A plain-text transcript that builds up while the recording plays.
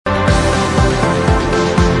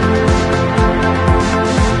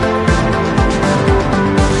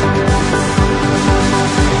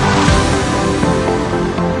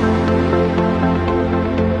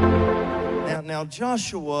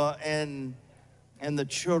Joshua and the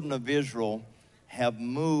children of Israel have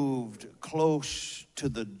moved close to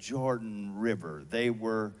the Jordan River. They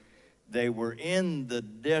were in the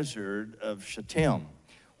desert of Shittim,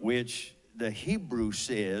 which the Hebrew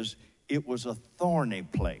says it was a thorny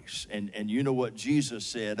place. And you know what Jesus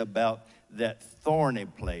said about that thorny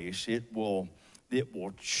place? It will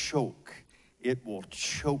choke. It will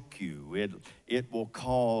choke you. It will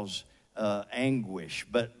cause anguish.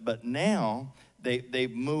 But now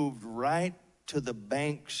they've moved right to the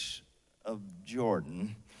banks of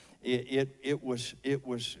Jordan. It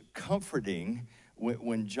was comforting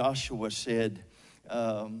when Joshua said,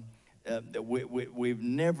 we've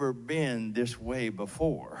never been this way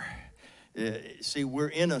before. See, we're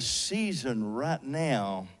in a season right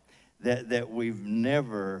now that we've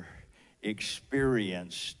never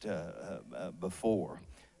experienced before.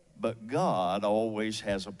 But God always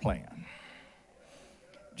has a plan.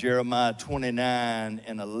 Jeremiah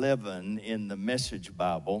 29:11 in the Message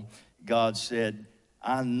Bible, God said,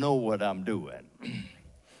 I know what I'm doing.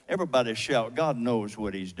 Everybody shout, God knows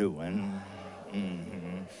what he's doing.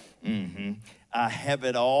 I have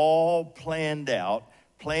it all planned out.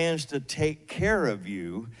 Plans to take care of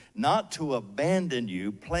you, not to abandon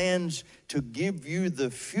you, plans to give you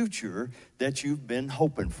the future that you've been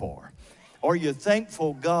hoping for. Are you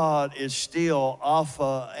thankful God is still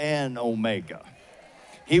Alpha and Omega?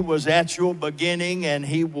 He was at your beginning and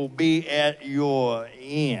he will be at your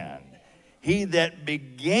end. He that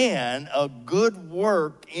began a good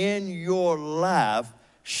work in your life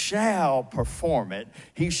shall perform it.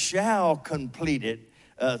 He shall complete it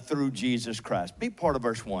through Jesus Christ. Be part of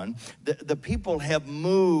verse 1. The people have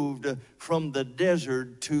moved from the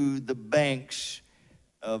desert to the banks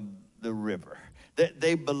of the river.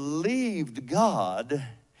 They believed God,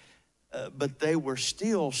 but they were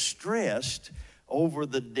still stressed over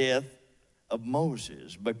the death of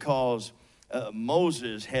Moses, because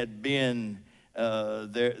Moses had been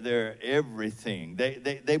their everything.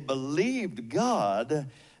 They believed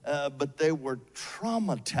God, but they were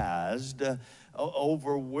traumatized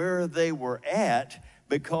over where they were at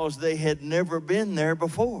because they had never been there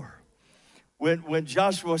before. When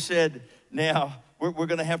Joshua said, now we're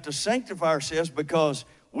going to have to sanctify ourselves because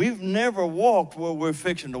we've never walked where we're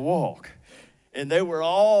fixing to walk. And they were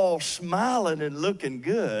all smiling and looking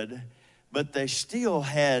good, but they still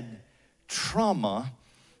had trauma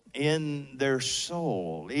in their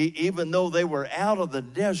soul. Even though they were out of the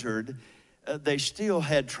desert, they still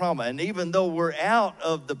had trauma. And even though we're out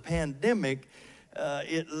of the pandemic,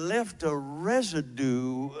 it left a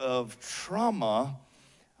residue of trauma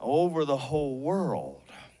over the whole world.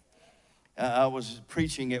 I was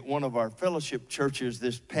preaching at one of our fellowship churches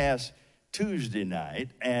this past Tuesday night,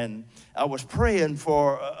 and I was praying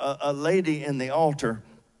for a lady in the altar,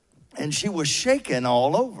 and she was shaking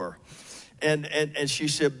all over. And she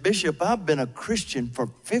said, Bishop, I've been a Christian for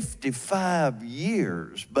 55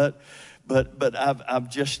 years, but I've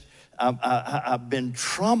been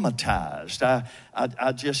traumatized.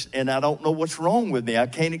 I don't know what's wrong with me. I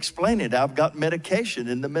can't explain it. I've got medication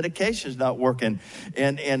and the medication's not working.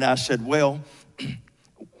 And I said, well,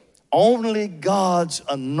 only God's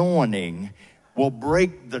anointing will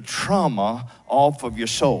break the trauma off of your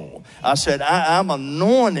soul. I said, I'm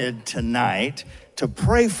anointed tonight to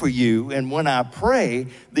pray for you, and when I pray,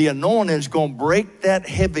 the anointing is going to break that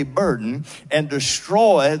heavy burden and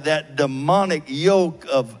destroy that demonic yoke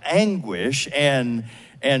of anguish and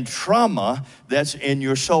trauma that's in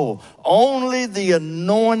your soul. Only the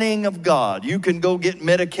anointing of God. You can go get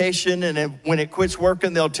medication, and when it quits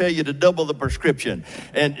working, they'll tell you to double the prescription,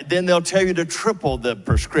 and then they'll tell you to triple the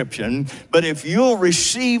prescription. But if you'll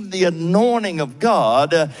receive the anointing of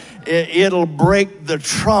God, it'll break the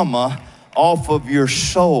trauma off of your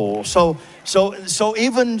soul. So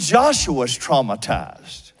even Joshua's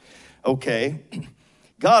traumatized. Okay,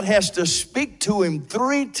 God has to speak to him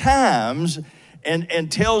 3 times and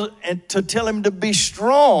tell him to be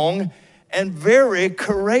strong and very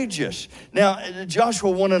courageous. Now,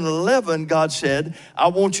 Joshua 1:11, God said, I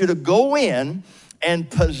want you to go in and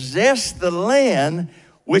possess the land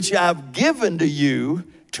which I've given to you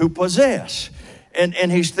to possess.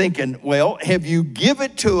 And he's thinking, well, have you give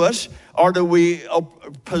it to us, or do we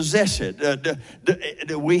possess it?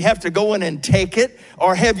 Do we have to go in and take it,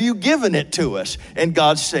 or have you given it to us? And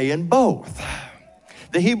God's saying both.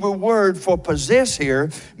 The Hebrew word for possess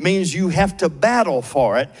here means you have to battle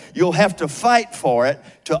for it. You'll have to fight for it,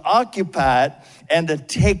 to occupy it, and to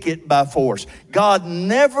take it by force. God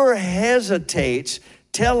never hesitates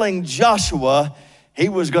telling Joshua he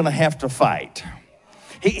was going to have to fight.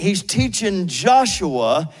 He's teaching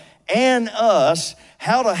Joshua and us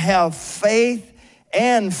how to have faith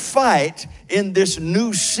and fight in this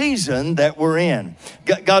new season that we're in.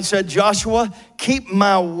 God said, Joshua, keep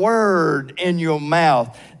my word in your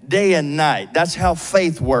mouth day and night. That's how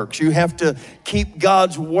faith works. You have to keep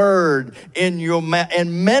God's word in your mouth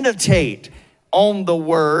and meditate on the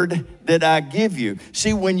word that I give you.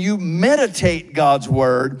 See, when you meditate God's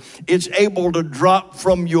word, it's able to drop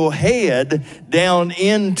from your head down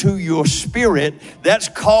into your spirit. That's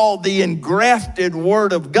called the engrafted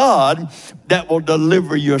word of God that will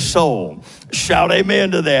deliver your soul. Shout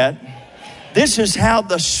amen to that. This is how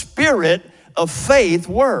the spirit of faith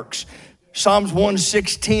works. Psalms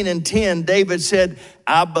 116 and 10, David said,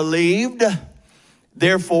 I believed,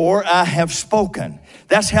 therefore I have spoken.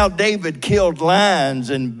 That's how David killed lions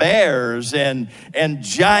and bears and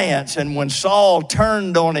giants. And when Saul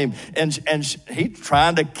turned on him and he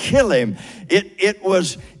trying to kill him, it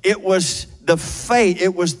was the faith,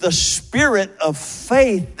 it was the spirit of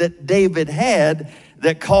faith that David had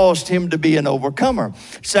that caused him to be an overcomer.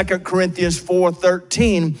 2 Corinthians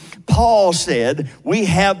 4:13, Paul said, we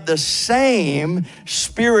have the same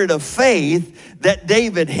spirit of faith that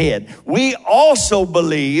David had. We also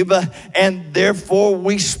believe, and therefore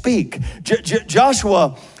we speak.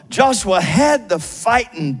 Joshua had the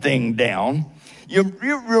fighting thing down. You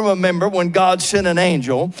remember when God sent an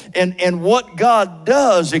angel, and what God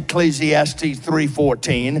does, Ecclesiastes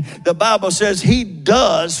 3:14, the Bible says he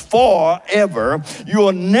does forever. You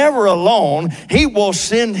are never alone. He will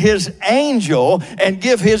send his angel and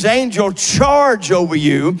give his angel charge over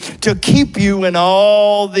you to keep you in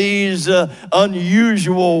all these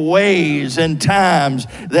unusual ways and times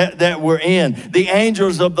that we're in. The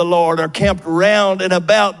angels of the Lord are camped round and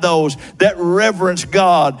about those that reverence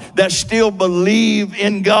God, that still believe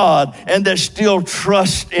in God, and that still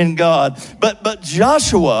trust in God. But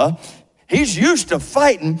Joshua, he's used to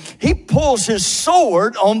fighting. He pulls his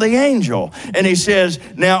sword on the angel and he says,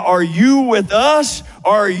 now are you with us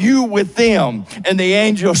or are you with them? And the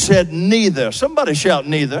angel said, neither. Somebody shout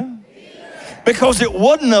neither. Because it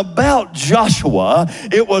wasn't about Joshua.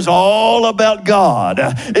 It was all about God.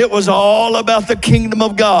 It was all about the kingdom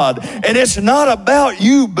of God. And it's not about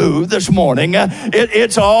you, boo, this morning.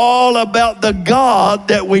 It's all about the God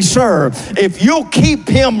that we serve. If you'll keep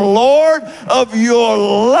him Lord of your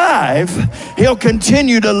life, he'll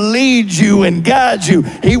continue to lead you and guide you.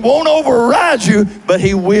 He won't override you, but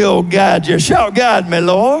he will guide you. Shout, guide me,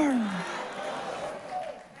 Lord.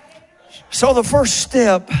 So the first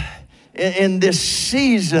step in this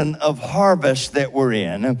season of harvest that we're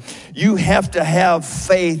in, you have to have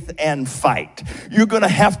faith and fight. You're going to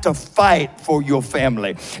have to fight for your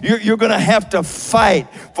family. You're going to have to fight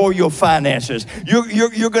for your finances.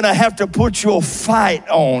 You're going to have to put your fight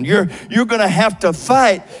on. You're going to have to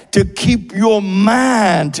fight to keep your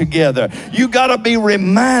mind together. You got to be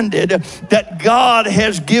reminded that God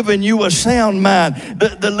has given you a sound mind.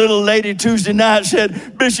 The little lady Tuesday night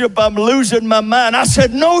said, Bishop, I'm losing my mind. I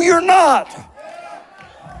said, no, you're not.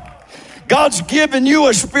 God's given you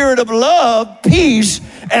a spirit of love, peace,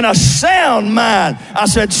 and a sound mind. I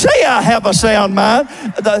said, say I have a sound mind.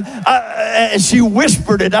 And she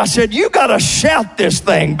whispered it. I said, you got to shout this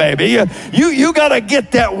thing, baby. You got to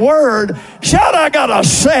get that word. Shout, I got a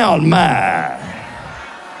sound mind.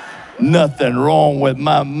 Nothing wrong with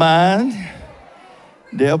my mind.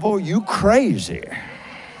 Devil, you crazy.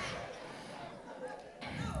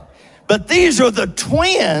 But these are the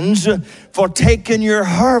twins for taking your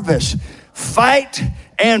harvest. Fight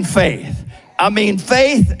and faith. I mean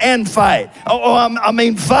faith and fight. I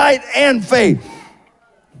mean fight and faith.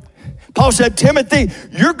 Paul said, Timothy,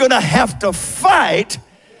 you're going to have to fight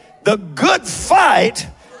the good fight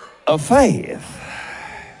of faith.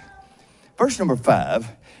 Verse number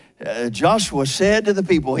 5. Joshua said to the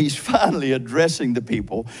people, he's finally addressing the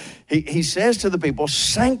people. He says to the people,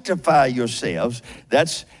 sanctify yourselves.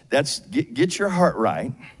 That's get your heart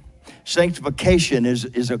right. Sanctification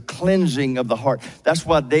is a cleansing of the heart. That's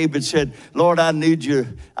why David said, Lord, I need you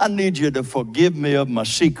to forgive me of my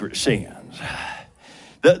secret sins.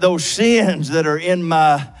 Those sins that are in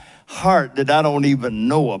my heart that I don't even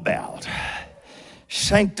know about.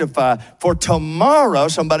 Sanctify for tomorrow.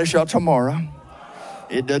 Somebody shout tomorrow.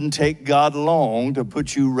 It doesn't take God long to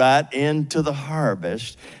put you right into the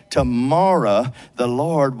harvest. Tomorrow, the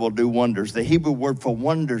Lord will do wonders. The Hebrew word for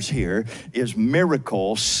wonders here is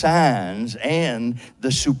miracles, signs, and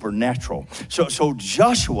the supernatural. So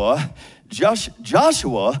Joshua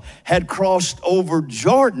had crossed over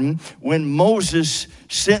Jordan when Moses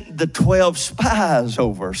sent the 12 spies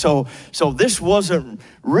over. So this wasn't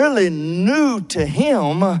really new to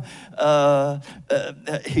him,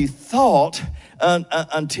 he thought,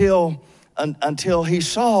 until he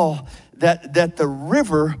saw that the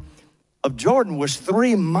river of Jordan was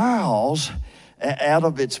 3 miles out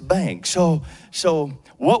of its bank. So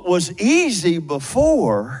what was easy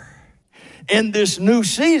before, in this new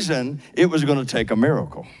season, it was going to take a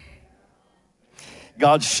miracle.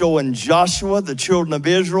 God's showing Joshua, the children of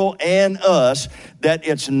Israel, and us that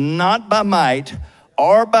it's not by might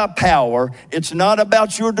or by power. It's not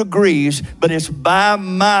about your degrees, but it's by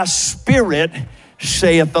my Spirit,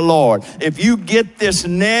 saith the Lord. If you get this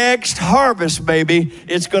next harvest, baby,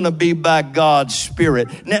 it's going to be by God's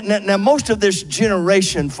Spirit. Now, most of this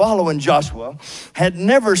generation following Joshua had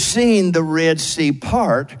never seen the Red Sea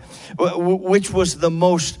part, which was the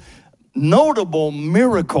most notable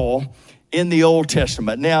miracle in the Old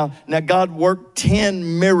Testament. Now God worked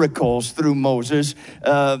 10 miracles through Moses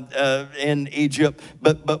in Egypt,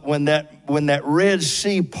 but when that Red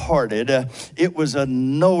Sea parted, it was a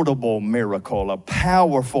notable miracle, a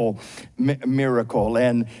powerful miracle.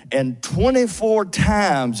 And 24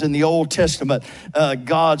 times in the Old Testament,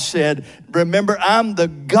 God said, remember, I'm the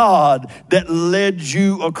God that led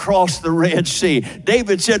you across the Red Sea.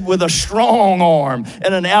 David said, with a strong arm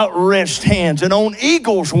and an outstretched hands and on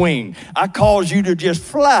eagle's wing, I caused you to just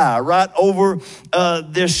fly right over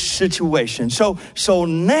this situation. So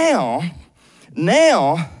now,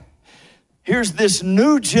 here's this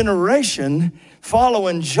new generation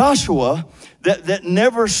following Joshua that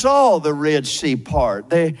never saw the Red Sea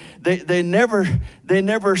part. They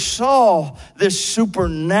never saw this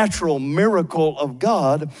supernatural miracle of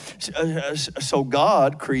God. So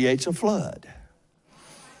God creates a flood.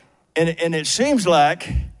 And it seems like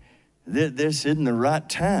this isn't the right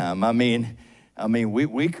time. I mean,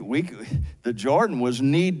 the Jordan was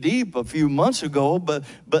knee deep a few months ago, but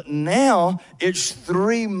now it's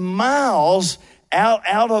 3 miles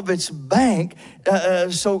out of its bank.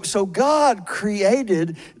 So God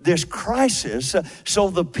created this crisis so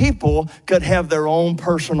the people could have their own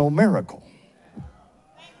personal miracle.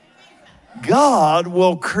 God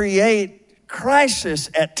will create crisis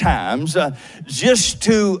at times just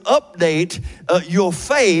to update your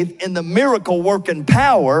faith in the miracle working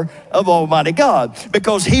power of Almighty God.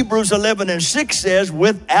 Because Hebrews 11:6 says,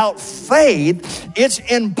 without faith, it's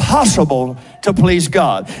impossible to please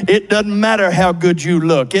God. It doesn't matter how good you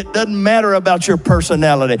look. It doesn't matter about your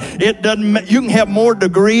personality. You can have more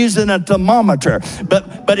degrees than a thermometer,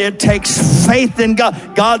 but it takes faith in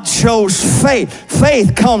God. God chose faith.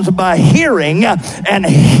 Faith comes by hearing, and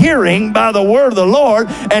hearing by the word of the Lord.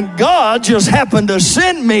 And God just happened to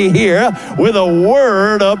send me here with a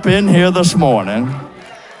word up in here this morning.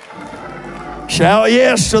 Shout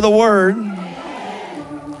yes to the word.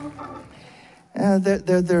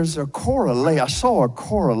 There's a correlation. I saw a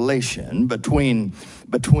correlation between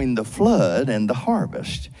the flood and the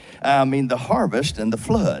harvest. The harvest and the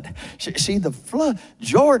flood. See, the flood,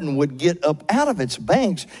 Jordan would get up out of its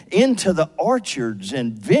banks into the orchards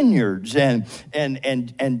and vineyards and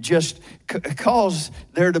just cause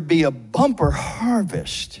there to be a bumper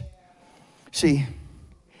harvest. See,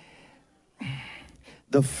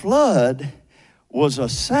 the flood was a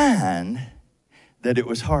sign that it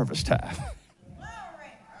was harvest time.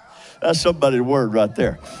 That's somebody's word right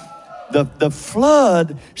there. The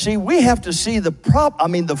flood, see, we have to see the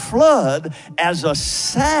flood as a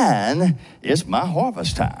sign. It's my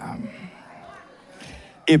harvest time.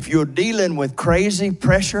 If you're dealing with crazy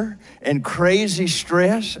pressure and crazy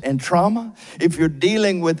stress and trauma, if you're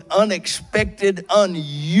dealing with unexpected,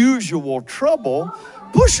 unusual trouble,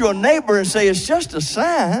 push your neighbor and say, it's just a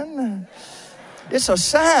sign. It's a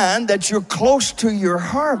sign that you're close to your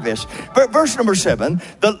harvest. Verse number 7,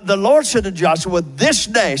 the Lord said to Joshua, this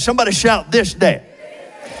day, somebody shout, this day.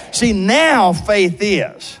 See, now faith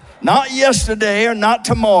is. Not yesterday or not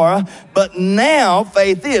tomorrow, but now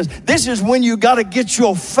faith is. This is when you got to get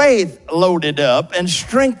your faith loaded up and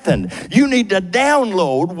strengthened. You need to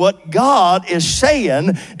download what God is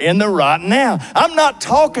saying in the right now. I'm not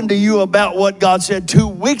talking to you about what God said 2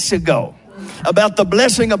 weeks ago. About the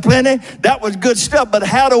blessing of plenty. That was good stuff. But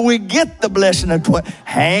how do we get the blessing of plenty?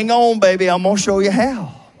 Hang on, baby. I'm going to show you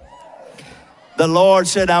how. The Lord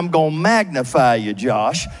said, I'm going to magnify you,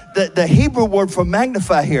 Josh. The Hebrew word for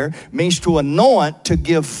magnify here means to anoint, to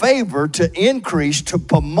give favor, to increase, to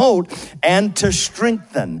promote, and to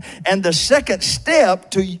strengthen. And the second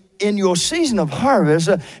step in your season of harvest,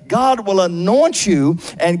 God will anoint you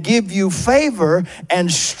and give you favor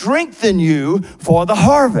and strengthen you for the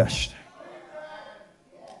harvest.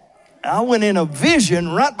 I went in a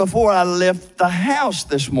vision right before I left the house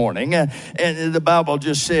this morning. And the Bible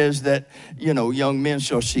just says that, young men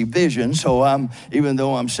shall see vision. So even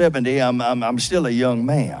though I'm 70, I'm still a young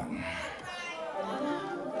man.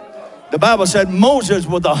 The Bible said Moses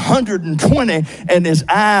was 120 and his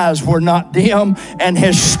eyes were not dim and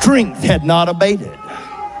his strength had not abated.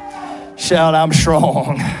 Shout, I'm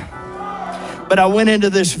strong. But I went into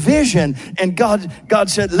this vision and God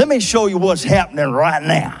said, let me show you what's happening right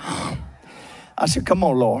now. I said, come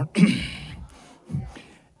on, Lord.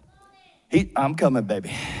 I'm coming,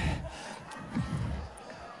 baby.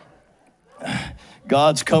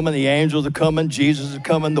 God's coming, the angels are coming, Jesus is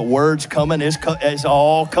coming, the word's coming, it's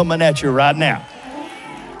all coming at you right now.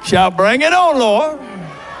 Shall bring it on, Lord.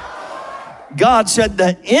 God said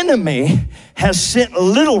the enemy has sent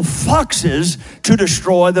little foxes to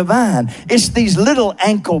destroy the vine. It's these little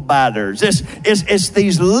ankle biters. It's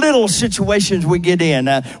these little situations we get in.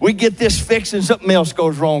 We get this fixed and something else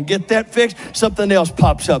goes wrong. Get that fixed, something else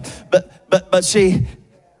pops up. But see,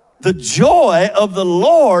 the joy of the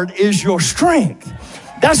Lord is your strength.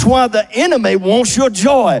 That's why the enemy wants your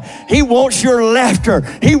joy. He wants your laughter.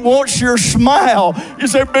 He wants your smile. You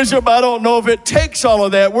say, Bishop, I don't know if it takes all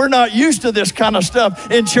of that. We're not used to this kind of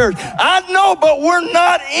stuff in church. I know, but we're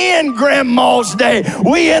not in Grandma's day.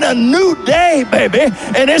 We in a new day, baby.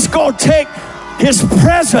 And it's going to take his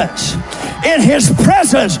presence. In his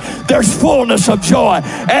presence, there's fullness of joy.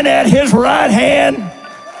 And at his right hand,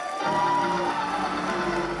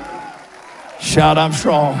 shout, I'm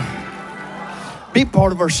strong. Be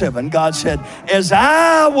part of verse 7. God said, as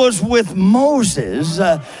I was with Moses,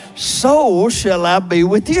 so shall I be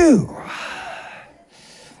with you.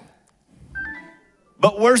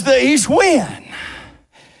 But where's the east wind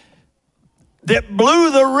that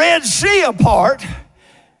blew the Red Sea apart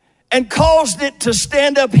and caused it to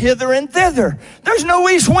stand up hither and thither? There's no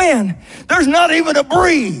east wind. There's not even a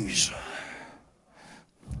breeze.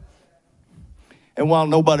 And while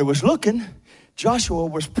nobody was looking, Joshua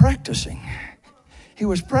was practicing. He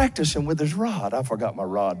was practicing with his rod. I forgot my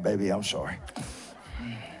rod, baby. I'm sorry.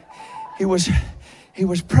 He was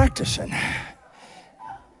practicing.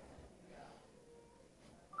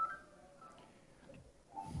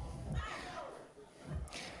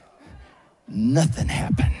 Nothing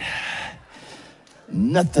happened.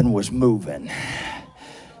 Nothing was moving.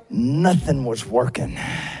 Nothing was working.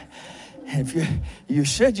 If you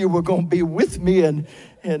said you were going to be with me, and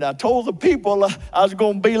I told the people I was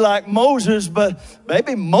going to be like Moses, but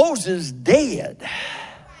maybe Moses dead.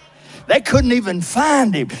 They couldn't even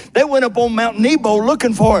find him. They went up on Mount Nebo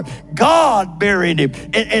looking for him. God buried him.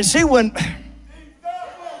 And see, when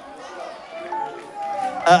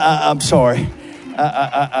I'm sorry,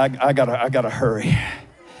 I gotta hurry.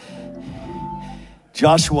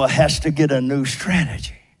 Joshua has to get a new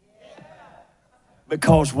strategy.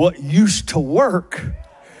 Because what used to work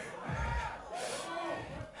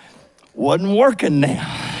wasn't working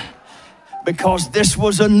now. Because this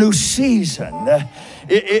was a new season.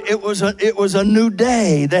 It was a new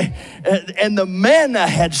day. And the manna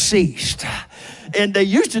had ceased. And they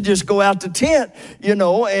used to just go out to tent,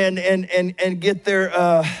 and get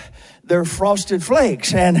their frosted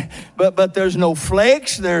flakes, but there's no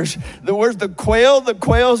flakes. Where's the quail? The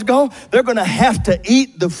quail's gone. They're going to have to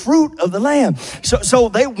eat the fruit of the land. So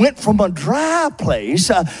they went from a dry place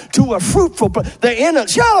to a fruitful place. They're in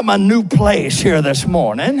a new place here this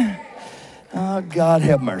morning. Oh, God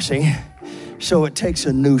have mercy. So it takes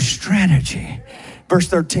a new strategy. Verse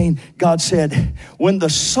 13, God said, when the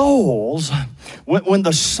soles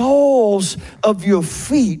of your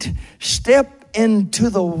feet step into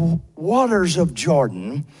the waters of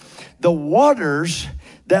Jordan, the waters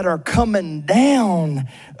that are coming down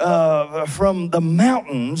from the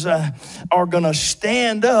mountains are going to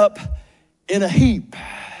stand up in a heap.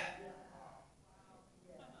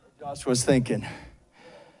 Josh was thinking,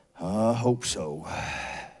 I hope so.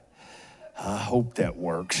 I hope that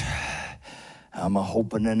works. I'm a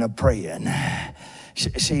hoping and a praying.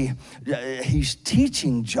 See, he's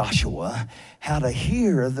teaching Joshua how to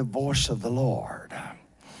hear the voice of the Lord.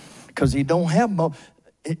 Because he don't have Mo.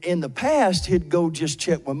 In the past, he'd go just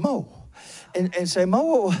check with Mo. And say,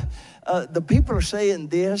 Mo, the people are saying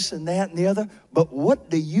this and that and the other, but what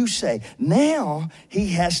do you say? Now,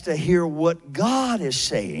 he has to hear what God is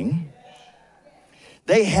saying.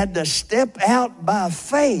 They had to step out by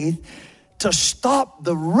faith to stop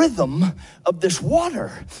the rhythm of this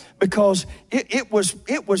water, because it was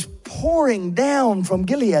pouring down from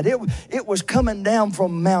Gilead. It was coming down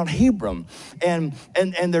from Mount Hebron, and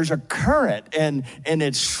there's a current, and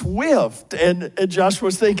it's swift. And Josh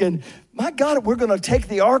was thinking, my God, we're going to take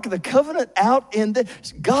the Ark of the Covenant out in the...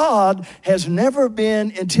 God has never been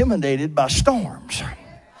intimidated by storms.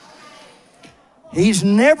 He's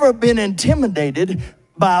never been intimidated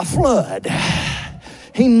by a flood.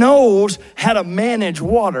 He knows how to manage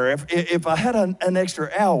water. If I had an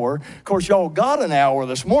extra hour, of course, y'all got an hour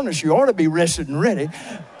this morning, so you ought to be rested and ready.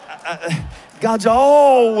 God's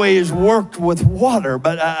always worked with water,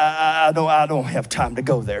 but I don't have time to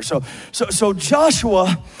go there. So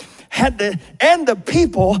Joshua and the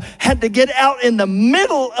people had to get out in the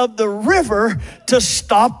middle of the river to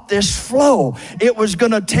stop this flow. It was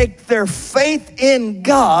going to take their faith in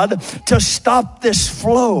God to stop this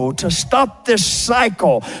flow, to stop this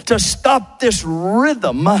cycle, to stop this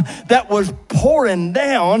rhythm that was pouring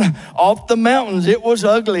down off the mountains. It was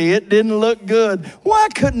ugly. It didn't look good. Why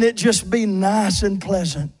couldn't it just be nice and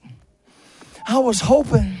pleasant? I was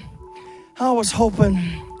hoping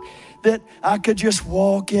that I could just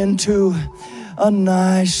walk into a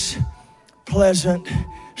nice, pleasant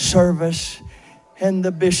service and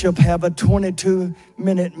the bishop have a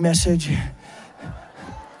 22-minute message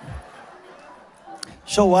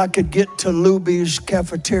so I could get to Luby's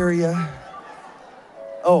cafeteria.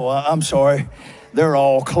 Oh, I'm sorry. They're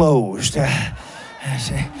all closed.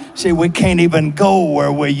 See, we can't even go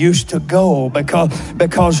where we used to go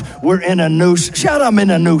because we're in a new, shout, I'm in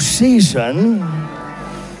a new season.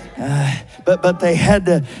 But they had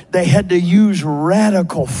to use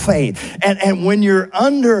radical faith. And when you're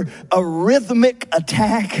under a rhythmic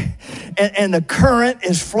attack and the current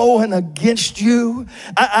is flowing against you,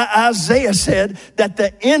 Isaiah said that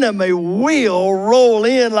the enemy will roll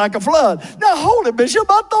in like a flood. Now hold it, Bishop.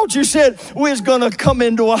 I thought you said we was going to come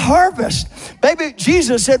into a harvest. Baby,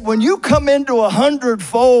 Jesus said when you come into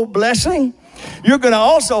 100-fold blessing, you're going to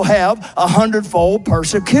also have 100-fold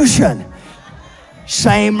persecution.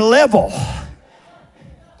 Same level.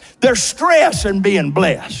 There's stress in being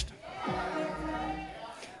blessed.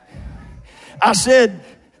 I said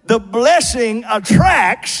the blessing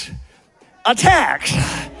attracts attacks.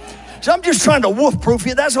 So I'm just trying to wolf-proof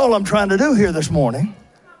you. That's all I'm trying to do here this morning.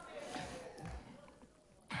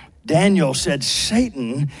 Daniel said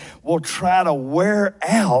Satan will try to wear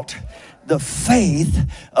out the faith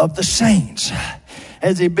of the saints.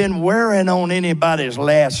 Has he been wearing on anybody's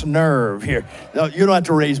last nerve here? No, you don't have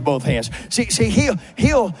to raise both hands. See,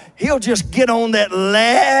 he'll just get on that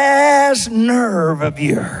last nerve of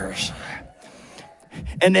yours.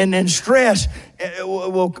 And then stress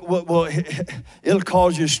it'll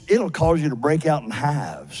cause you to break out in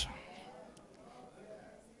hives.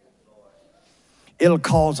 It'll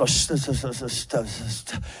cause a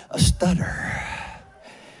stutter.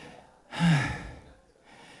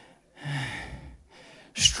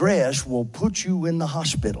 Stress will put you in the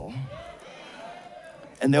hospital,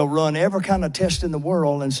 and they'll run every kind of test in the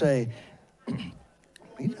world and say,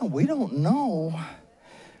 we don't know.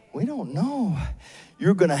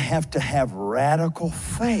 You're going to have radical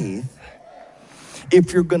faith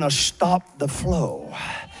if you're going to stop the flow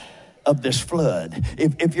of this flood.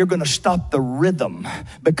 If you're going to stop the rhythm,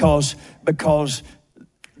 because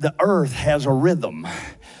the earth has a rhythm.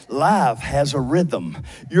 Life has a rhythm.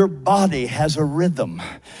 Your body has a rhythm.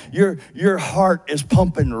 Your heart is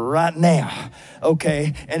pumping right now,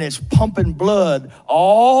 okay? And it's pumping blood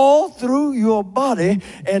all through your body.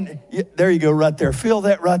 And there you go right there. Feel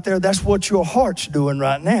that right there? That's what your heart's doing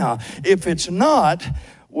right now. If it's not,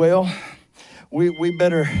 well, we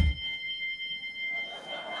better...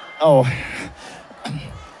 Oh,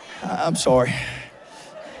 I'm sorry.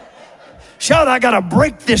 Shout, I got to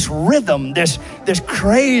break this rhythm, this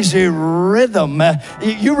crazy rhythm.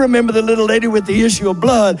 You remember the little lady with the issue of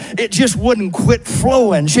blood? It just wouldn't quit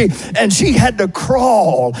flowing. She had to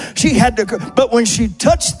crawl. But when she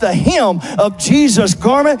touched the hem of Jesus'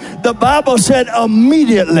 garment, the Bible said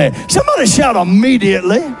immediately. Somebody shout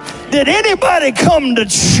immediately. Did anybody come to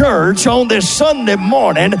church on this Sunday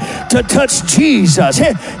morning to touch Jesus?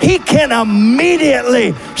 He can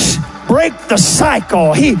immediately break the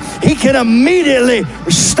cycle. He can immediately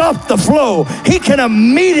stop the flow. He can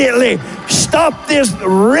immediately stop this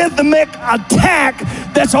rhythmic attack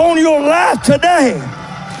that's on your life today.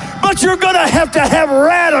 But you're going to have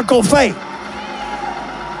radical faith.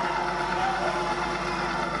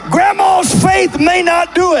 Grandma's faith may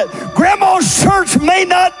not do it. Grandma's church may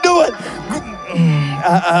not do it.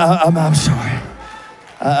 I'm sorry.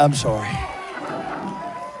 I'm sorry.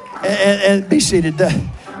 And be seated.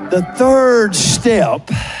 The third step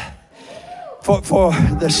for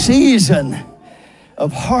the season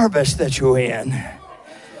of harvest that you're in,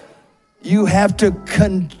 you have to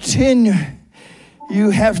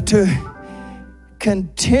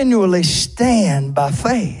continually stand by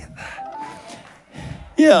faith.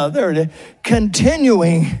 Yeah, there it is.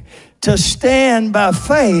 Continuing to stand by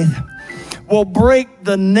faith will break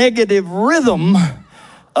the negative rhythm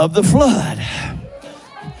of the flood.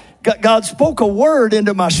 God spoke a word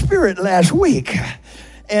into my spirit last week.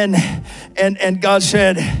 And God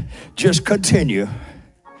said, just continue.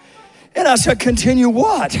 And I said, continue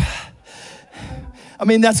what? I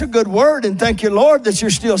mean, that's a good word, and thank you, Lord, that you're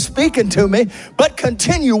still speaking to me. But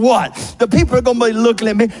continue what? The people are going to be looking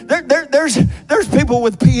at me. There's people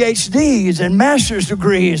with PhDs and master's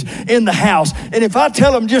degrees in the house. And if I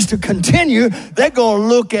tell them just to continue, they're going to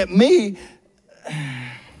look at me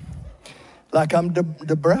like I'm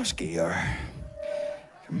Dabrowski, or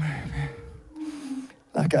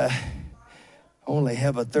like I only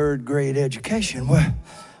have a third grade education.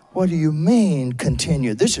 What do you mean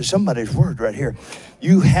continue? This is somebody's word right here.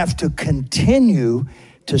 You have to continue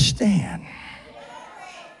to stand.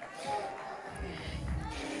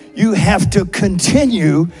 You have to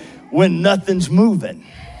continue when nothing's moving.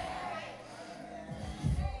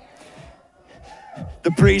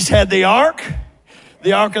 The priest had the ark.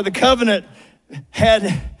 The Ark of the Covenant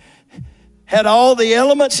had all the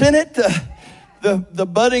elements in it. The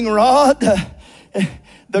budding rod,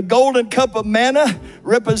 the golden cup of manna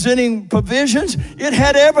representing provisions. It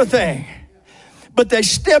had everything. But they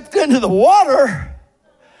stepped into the water.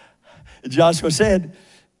 Joshua said,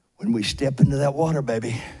 when we step into that water,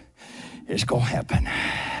 baby, it's going to happen.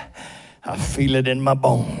 I feel it in my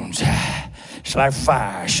bones. It's like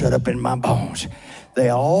fire shut up in my bones. They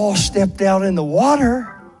all stepped out in the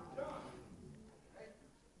water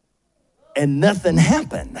and nothing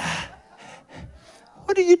happened.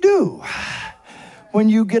 What do you do when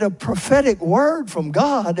you get a prophetic word from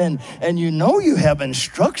God and you know you have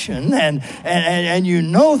instruction and you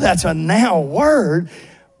know that's a now word,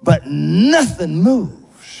 but nothing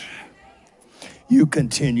moves? You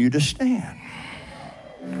continue to stand.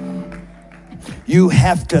 You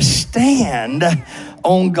have to stand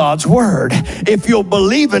on God's word. If you'll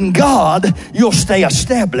believe in God, you'll stay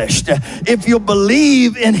established. If you'll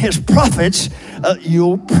believe in his prophets,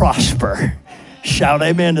 you'll prosper. Shout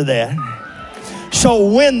amen to that.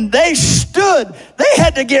 So when they stood, they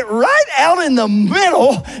had to get right out in the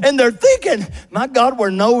middle, and they're thinking, my God, we're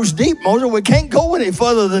nose deep, Moses. We can't go any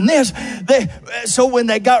further than this. So when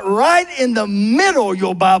they got right in the middle,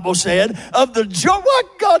 your Bible said, of the Jordan,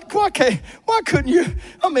 why couldn't you?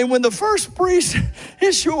 I mean, when the first priest,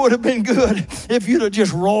 it sure would have been good if you'd have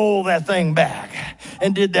just rolled that thing back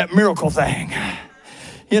and did that miracle thing.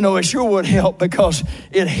 You know, it sure would help, because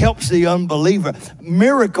it helps the unbeliever.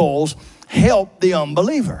 Miracles help the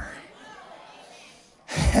unbeliever.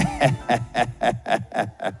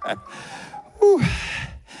 Ooh.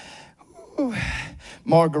 Ooh.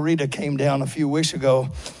 Margarita came down a few weeks ago,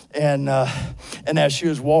 and as she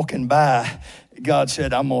was walking by, God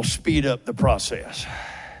said, I'm going to speed up the process.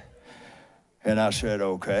 And I said,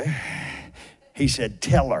 okay. He said,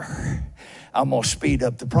 tell her I'm going to speed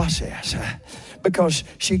up the process. Because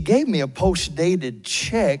she gave me a post-dated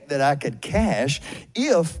check that I could cash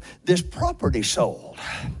if this property sold.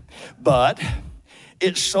 But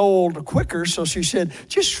it sold quicker, so she said,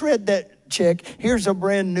 just shred that check. Here's a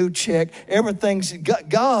brand new check. Everything's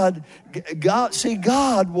God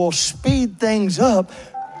will speed things up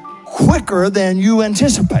quicker than you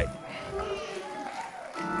anticipate.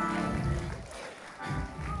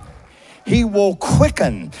 He will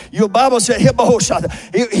quicken. Your Bible said,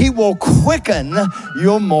 he will quicken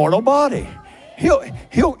your mortal body.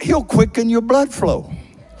 He'll quicken your blood flow.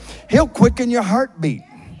 He'll quicken your heartbeat.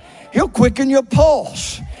 He'll quicken your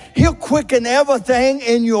pulse. He'll quicken everything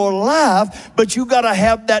in your life, but you got to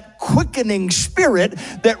have that quickening spirit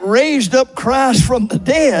that raised up Christ from the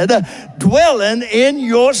dead dwelling in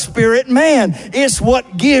your spirit man. It's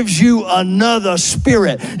what gives you another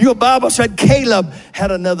spirit. Your Bible said Caleb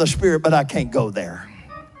had another spirit, but I can't go there.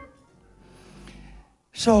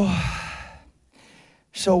 So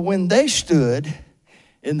when they stood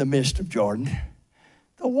in the midst of Jordan,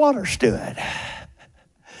 the water stood.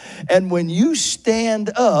 And when you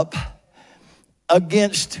stand up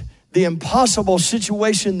against the impossible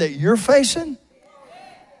situation that you're facing,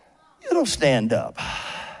 it'll stand up.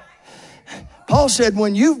 Paul said,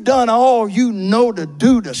 when you've done all you know to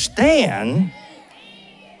do to stand,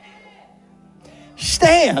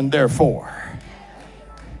 stand therefore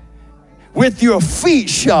with your feet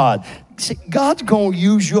shod. See, God's going to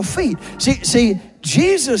use your feet. See,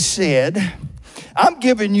 Jesus said, I'm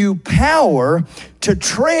giving you power to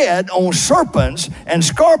tread on serpents and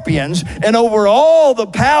scorpions and over all the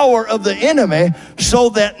power of the enemy, so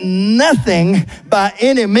that nothing by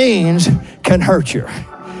any means can hurt you.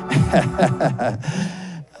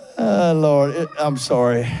 Lord, I'm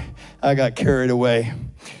sorry. I got carried away.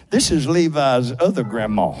 This is Levi's other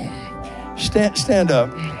grandma. Stand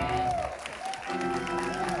up.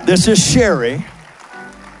 This is Sherry.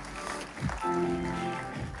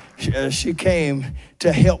 she came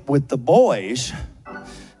to help with the boys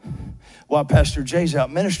while Pastor Jay's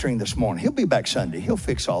out ministering this morning. He'll be back Sunday. He'll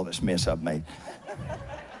fix all this mess I've made.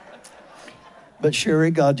 But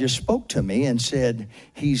Sherry, God just spoke to me and said,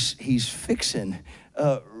 he's fixing.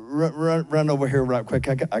 Run over here right quick.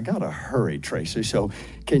 I got to hurry, Tracy. So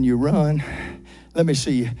can you run? Let me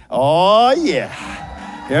see you. Oh,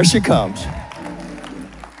 yeah. Here she comes.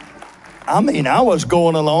 I mean, I was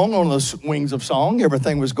going along on the wings of song.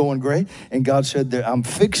 Everything was going great. And God said, I'm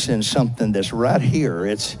fixing something that's right here.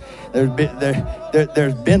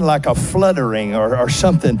 There's been like a fluttering or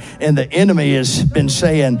something. And the enemy has been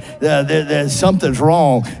saying, something's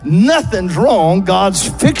wrong. Nothing's wrong. God's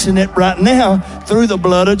fixing it right now through the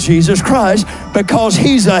blood of Jesus Christ because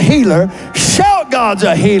he's a healer. Shout, God's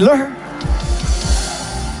a healer.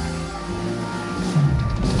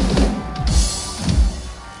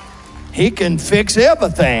 He can fix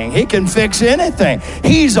everything. He can fix anything.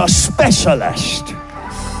 He's a specialist.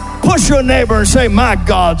 Push your neighbor and say, my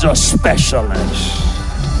God's a specialist.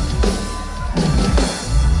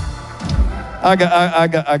 I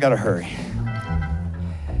got to hurry.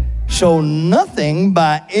 So nothing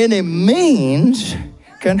by any means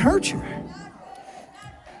can hurt you.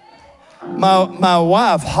 My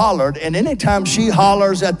wife hollered, and anytime she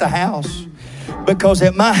hollers at the house, because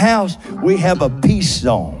at my house we have a peace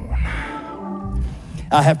zone.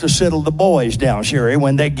 I have to settle the boys down, Sherry,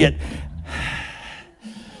 when they get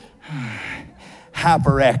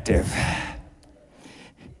hyperactive.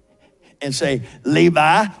 And say,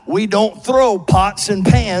 Levi, we don't throw pots and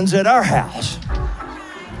pans at our house.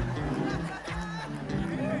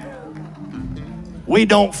 We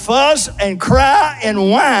don't fuss and cry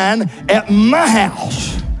and whine at my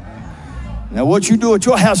house. Now, what you do at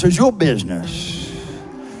your house is your business.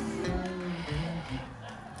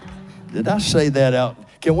 Did I say that out?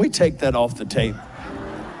 Can we take that off the tape?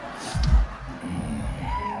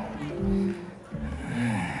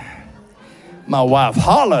 My wife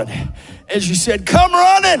hollered and she said, come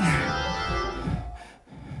running.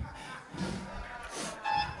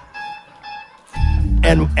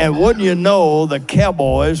 And wouldn't you know, the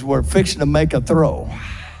Cowboys were fixing to make a throw.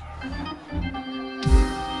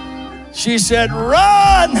 She said,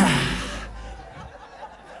 run.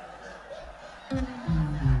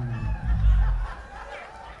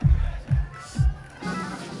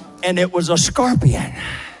 And it was a scorpion.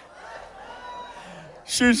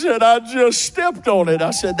 She said, I just stepped on it.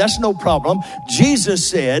 I said, that's no problem. Jesus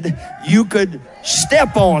said you could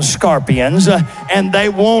step on scorpions and they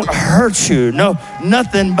won't hurt you. No,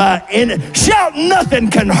 nothing by any. Shout,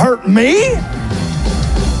 nothing can hurt me.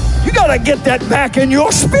 You got to get that back in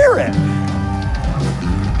your spirit.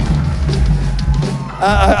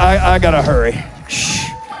 I got to hurry. Shh.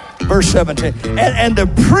 Verse 17, and the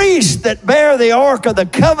priests that bear the ark of the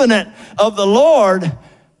covenant of the Lord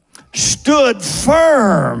stood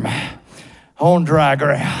firm on dry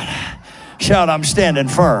ground. Shout, I'm standing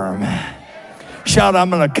firm. Shout, I'm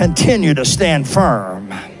going to continue to stand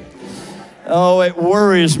firm. Oh, it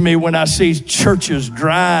worries me when I see churches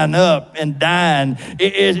drying up and dying.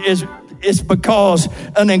 It's because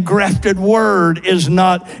an engrafted word is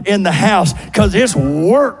not in the house, because it's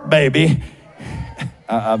work, baby.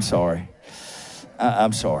 I'm sorry.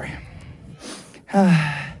 I'm sorry.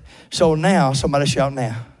 So now, somebody shout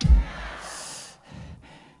now.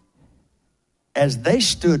 As they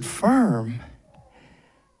stood firm,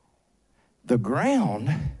 the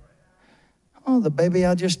ground, oh, the baby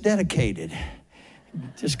I just dedicated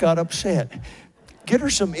just got upset. Get her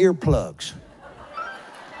some earplugs.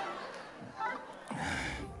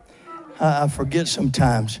 I forget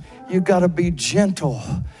sometimes. You got to be gentle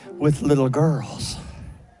with little girls.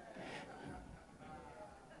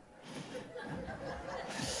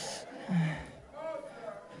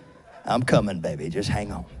 I'm coming, baby. Just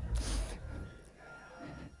hang on.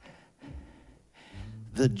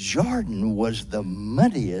 The Jordan was the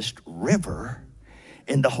muddiest river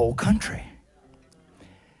in the whole country.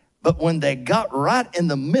 But when they got right in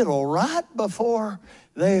the middle, right before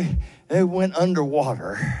they went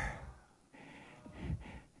underwater,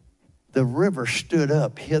 the river stood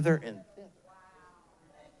up hither and thither.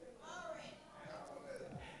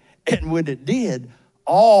 And when it did,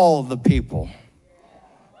 all the people,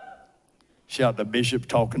 shout, the bishop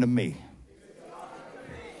talking to me.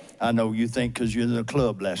 I know you think because you're in the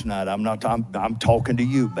club last night. I'm not. I'm talking to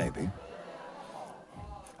you, baby.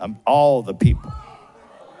 I'm all the people.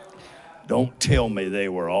 Don't tell me they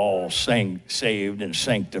were all saved and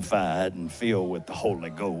sanctified and filled with the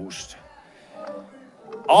Holy Ghost.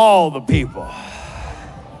 All the people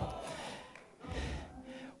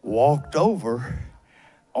walked over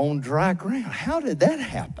on dry ground. How did that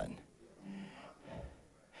happen?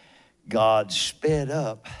 God sped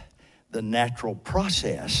up the natural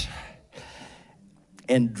process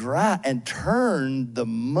and turned the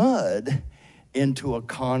mud into a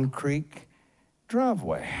concrete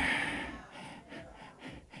driveway.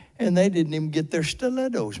 And they didn't even get their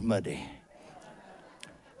stilettos muddy.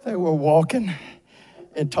 They were walking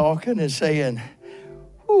and talking and saying,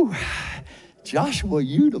 "Whew, Joshua,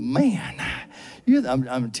 you the man." I'm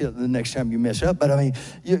until the next time you mess up, but I mean,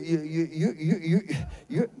 you.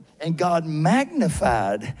 And God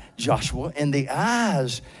magnified Joshua in the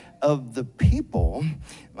eyes of the people.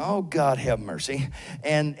 Oh, God have mercy.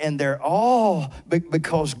 And they're all,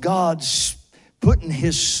 because God's putting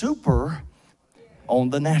his super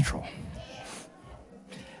on the natural.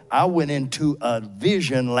 I went into a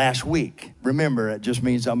vision last week. Remember, it just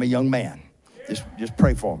means I'm a young man. Just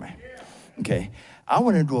pray for me. Okay. I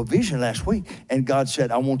went into a vision last week, and God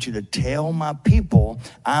said, I want you to tell my people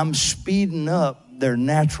I'm speeding up their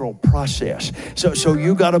natural process. So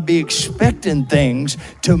you got to be expecting things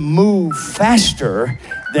to move faster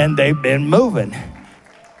than they've been moving.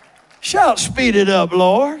 Shout, speed it up,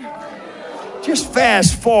 Lord. Just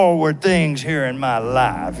fast forward things here in my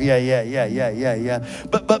life. Yeah.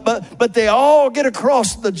 But they all get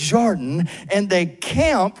across the Jordan, and they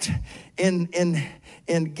camped in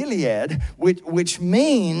Gilead, which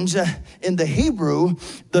means in the Hebrew,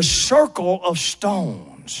 the circle of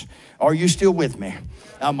stones. Are you still with me?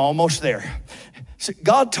 I'm almost there. So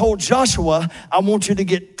God told Joshua, I want you to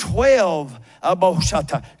get 12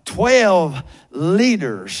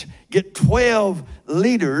 leaders. Get 12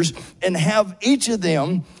 leaders and have each of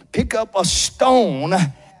them pick up a stone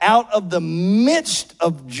out of the midst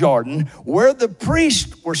of Jordan where the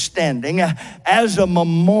priests were standing as a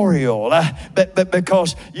memorial. But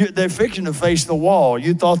because they're fixing to face the wall.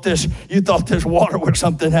 You thought this water was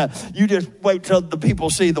something. You just wait till the people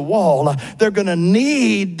see the wall. They're going to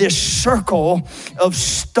need this circle of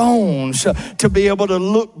stones to be able to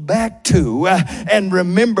look back to and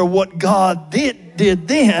remember what God did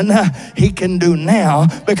then, he can do now,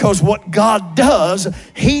 because what God does,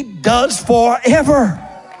 he does forever.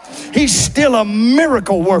 He's still a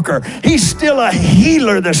miracle worker. He's still a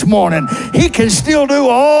healer this morning. He can still do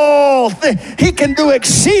all things. He can do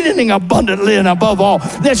exceeding abundantly and above all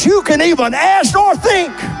that you can even ask or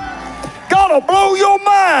think. God will blow your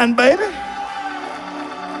mind, baby.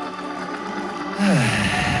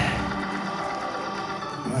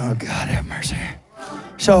 Oh, God have mercy.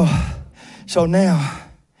 So now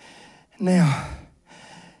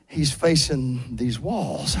he's facing these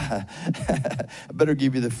walls. I better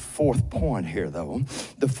give you the fourth point here, though.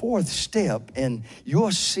 The fourth step in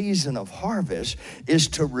your season of harvest is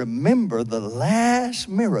to remember the last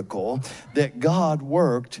miracle that God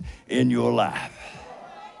worked in your life.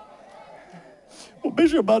 Well,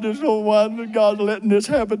 Bishop, I just know why God's letting this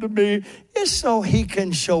happen to me. It's so he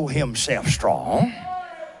can show himself strong.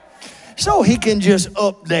 So he can just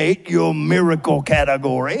update your miracle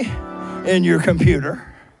category in your computer.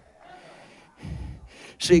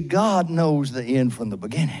 See, God knows the end from the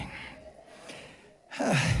beginning.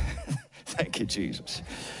 Thank you, Jesus.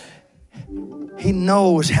 He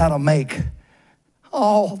knows how to make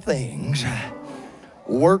all things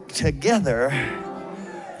work together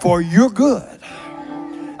for your good.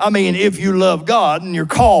 I mean, if you love God and you're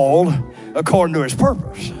called according to his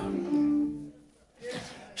purpose.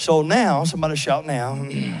 So now, somebody shout now,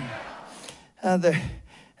 they're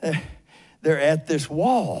at this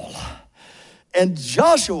wall. And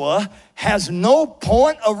Joshua has no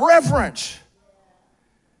point of reference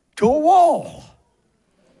to a wall.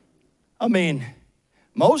 I mean,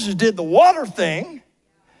 Moses did the water thing,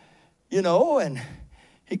 and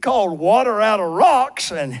he called water out of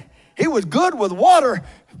rocks, and he was good with water,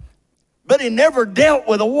 but he never dealt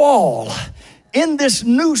with a wall. In this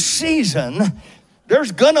new season,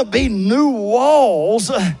 there's going to be new walls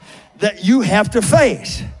that you have to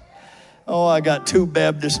face. Oh, I got 2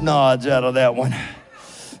 Baptist nods out of that one.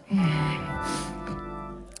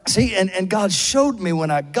 See, and God showed me when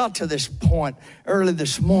I got to this point early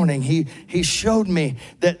this morning, he showed me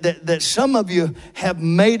that some of you have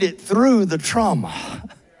made it through the trauma.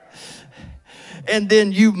 And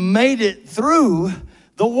then you made it through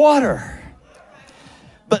the water.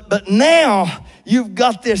 But now you've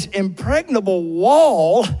got this impregnable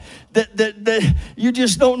wall that you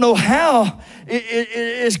just don't know how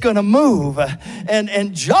it's going to move.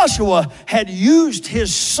 And Joshua had used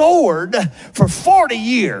his sword for 40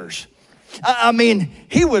 years. I mean,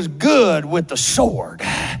 he was good with the sword.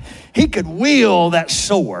 He could wield that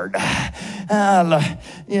sword.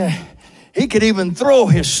 He could even throw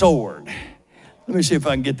his sword. Let me see if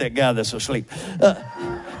I can get that guy that's asleep.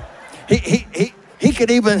 He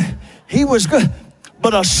could even He was good.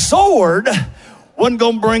 But a sword wasn't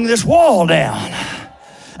going to bring this wall down.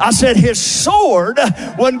 I said his sword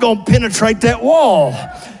wasn't going to penetrate that wall.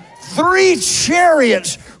 3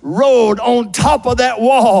 chariots rode on top of that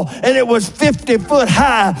wall, and it was 50 foot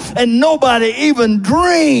high, and nobody even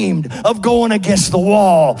dreamed of going against the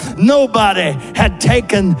wall. Nobody had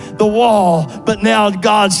taken the wall, but now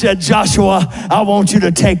God said, Joshua, I want you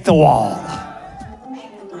to take the wall.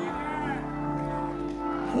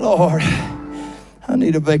 Lord, I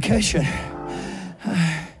need a vacation.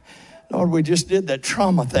 Lord, we just did that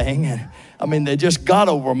trauma thing, and I mean, they just got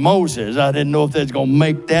over Moses. I didn't know if they was going to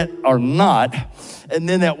make that or not. And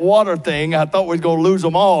then that water thing, I thought we was going to lose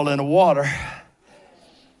them all in the water.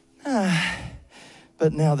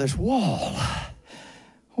 But now this wall.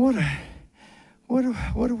 What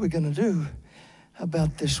are we going to do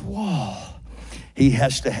about this wall? He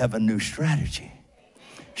has to have a new strategy.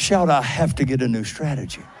 Shout, I have to get a new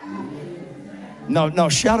strategy. No,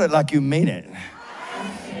 shout it like you mean it.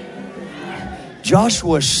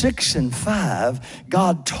 Joshua 6 and 5,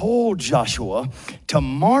 God told Joshua to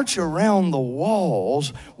march around the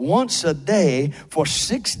walls once a day for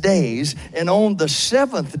 6 days, and on the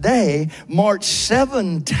 7th day, march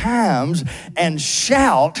 7 times and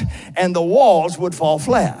shout, and the walls would fall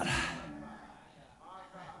flat.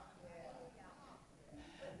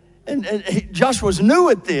 And Joshua's new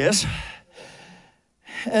at this,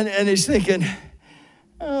 and he's thinking,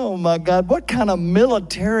 oh my God, what kind of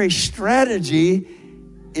military strategy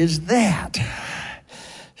is that?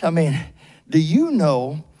 I mean, do you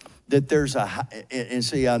know that there's and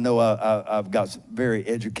see, I know I've got very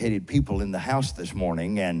educated people in the house this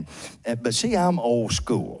morning, but see, I'm old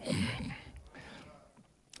school.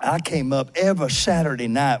 I came up every Saturday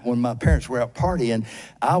night when my parents were out partying.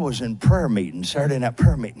 I was in prayer meeting, Saturday night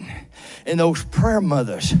prayer meeting. And those prayer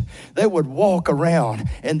mothers, they would walk around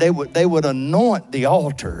and they would anoint the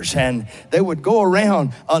altars, and they would go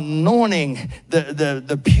around anointing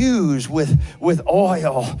the pews with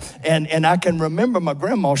oil. And I can remember my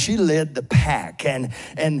grandma, she led the pack, and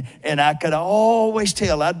I could always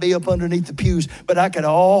tell, I'd be up underneath the pews, but I could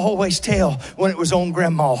always tell when it was on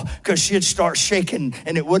grandma, because she'd start shaking,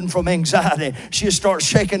 and it wasn't from anxiety. She'd start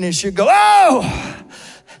shaking and she'd go, oh,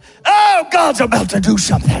 God's about to do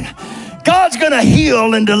something. God's going to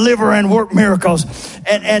heal and deliver and work miracles.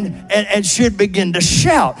 And she'd begin to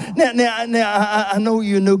shout. Now I know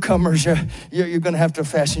you newcomers, you're going to have to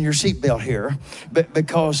fasten your seatbelt here,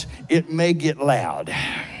 because it may get loud.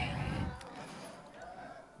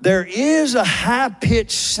 There is a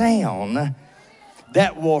high-pitched sound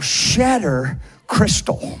that will shatter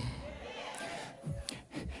crystal.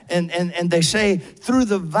 And they say through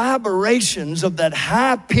the vibrations of that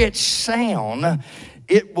high-pitched sound,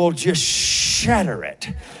 it will just shatter it.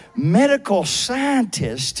 Medical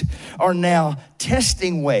scientists are now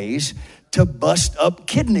testing ways to bust up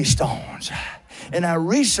kidney stones. And I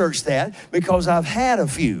researched that because I've had a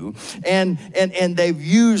few, and they've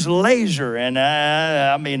used laser. And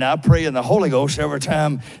I pray in the Holy Ghost every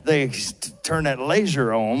time they turn that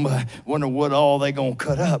laser on. Wonder what all they gonna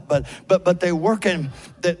cut up. But they're working.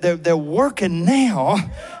 They're working now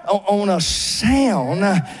on a sound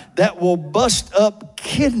that will bust up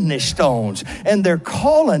kidney stones, and they're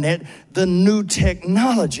calling it the new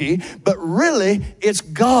technology, but really it's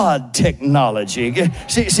God technology.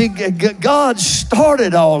 See, God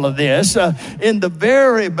started all of this in the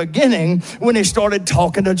very beginning when he started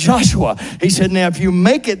talking to Joshua. He said, now if you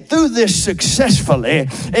make it through this successfully,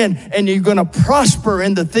 and you're going to prosper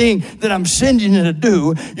in the thing that I'm sending you to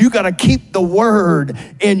do, you got to keep the word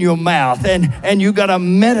in your mouth, and you got to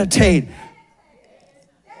meditate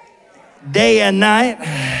day and night.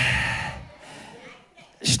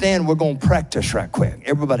 Stand, we're going to practice right quick.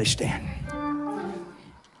 Everybody stand.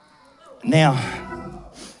 Now,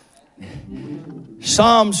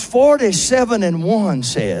 Psalms 47 and 1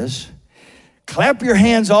 says, clap your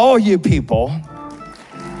hands, all you people.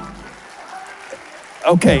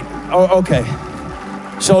 Okay.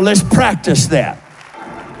 So let's practice that.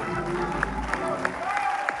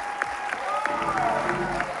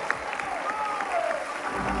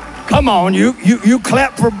 Come on, you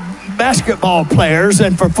clap for basketball players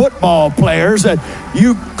and for football players, and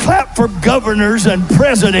you clap for governors and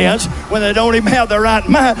presidents when they don't even have the right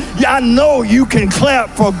mind. I know you can clap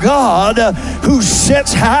for God who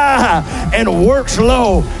sits high and works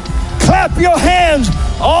low. Clap your hands,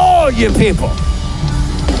 all you people.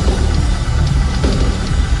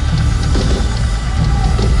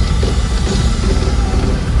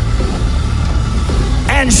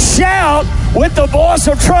 And shout with the voice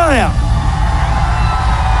of triumph.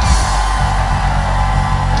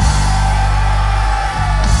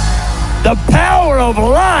 The power of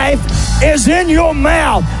life is in your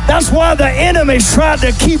mouth. That's why the enemy's tried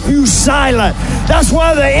to keep you silent. That's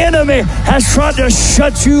why the enemy has tried to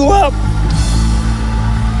shut you up.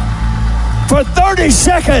 For 30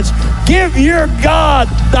 seconds, give your God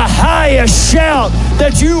the highest shout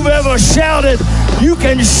that you've ever shouted. You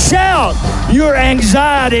can shout your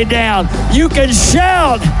anxiety down. You can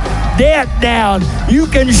shout debt down. You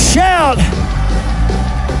can shout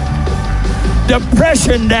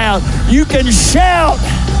depression down. You can shout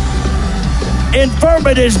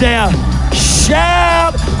infirmities down.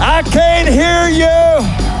 Shout, I can't hear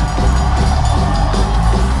you.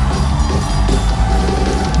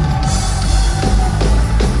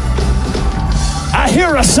 I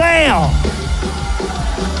hear a sound.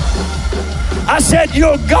 I said,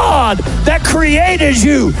 your God that created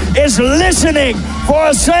you is listening for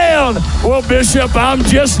a sound. Well, Bishop, I'm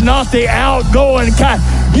just not the outgoing kind.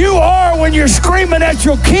 You are when you're screaming at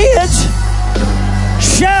your kids.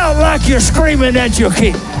 Shout like you're screaming at your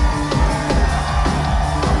kids.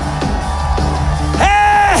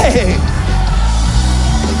 Hey!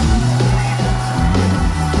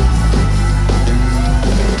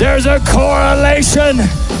 There's a correlation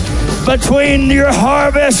between your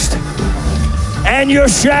harvest and your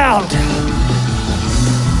shout.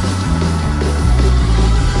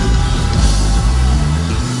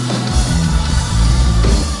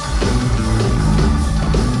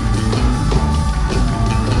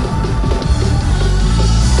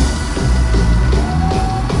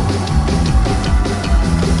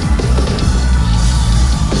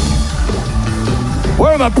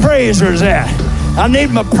 Where are my praisers at? I need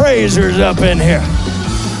my praisers up in here.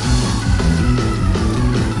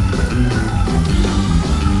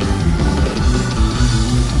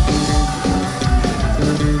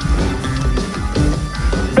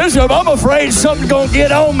 Bishop, I'm afraid something's going to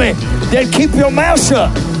get on me. Then keep your mouth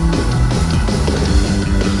shut.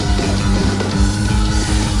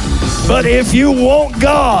 But if you want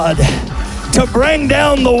God to bring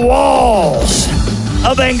down the walls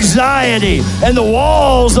of anxiety and the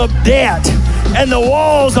walls of debt and the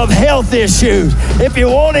walls of health issues, if you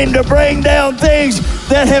want him to bring down things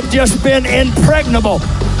that have just been impregnable,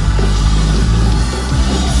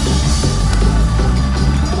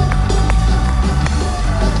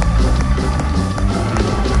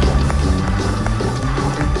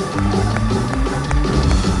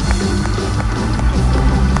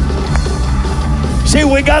 see,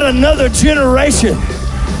 we got another generation.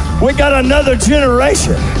 We got another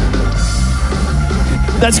generation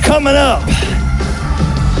that's coming up.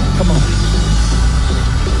 Come on.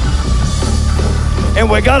 And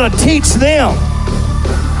we got to teach them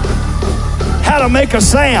how to make a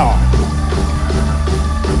sound.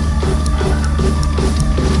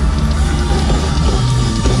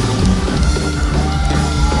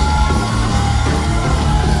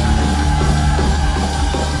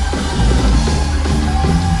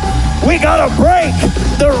 We got to break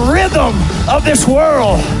the rhythm of this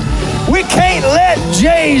world. We can't let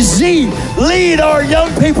Jay-Z lead our young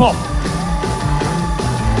people.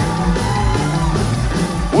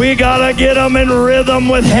 We got to get them in rhythm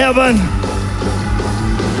with heaven.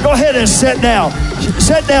 Go ahead and sit down.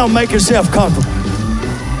 Sit down, make yourself comfortable.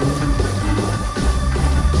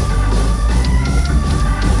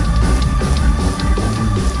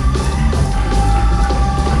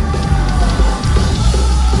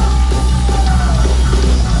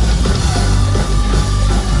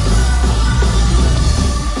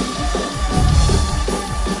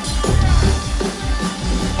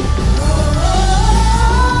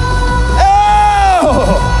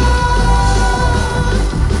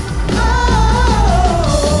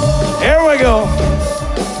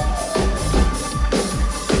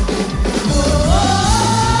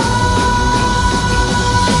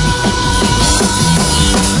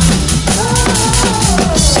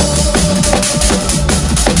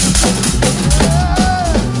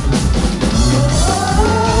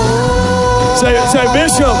 Say,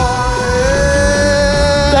 Bishop,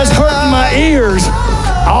 that's hurting my ears.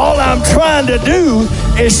 All I'm trying to do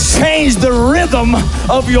is change the rhythm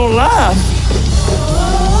of your life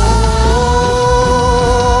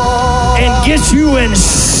and get you in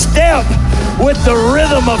step with the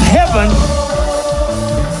rhythm of heaven.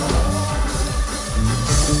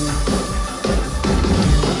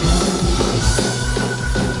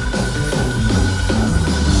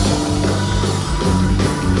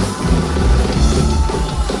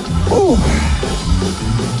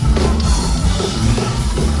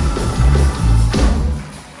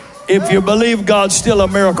 If you believe God's still a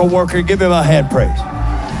miracle worker, give him a hand praise.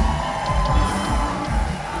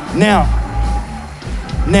 Now,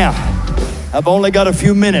 I've only got a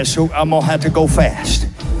few minutes, so I'm going to have to go fast.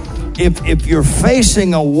 If you're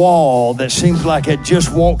facing a wall that seems like it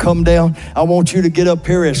just won't come down, I want you to get up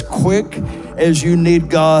here as quick as you need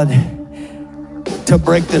God to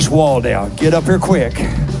break this wall down. Get up here quick.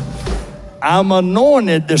 I'm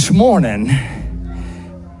anointed this morning.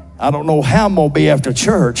 I don't know how I'm going to be after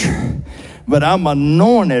church, but I'm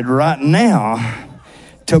anointed right now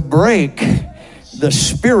to break the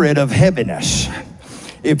spirit of heaviness.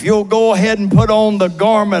 If you'll go ahead and put on the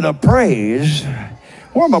garment of praise.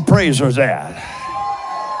 Where are my praisers at?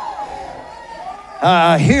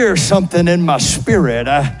 I hear something in my spirit.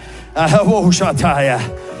 I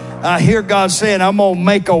hear God saying, I'm going to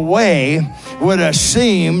make a way where there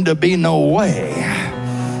seemed to be no way.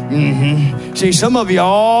 See, some of you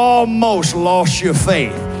almost lost your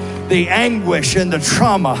faith. The anguish and the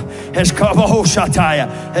trauma has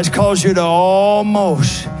caused you to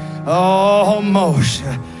almost.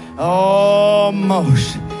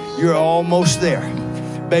 You're almost there.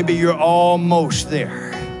 Baby, you're almost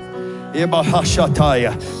there.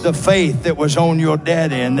 The faith that was on your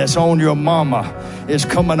daddy and that's on your mama is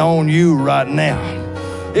coming on you right now.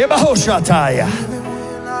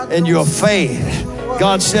 And your faith,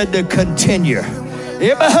 God said to continue.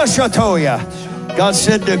 God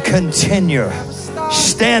said to continue.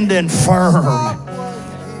 Standing firm.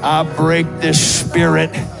 I break this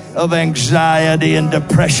spirit of anxiety and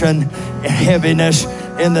depression and heaviness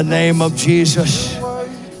in the name of Jesus.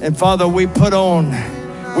 And Father, we put on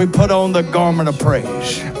the garment of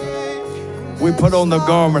praise. We put on the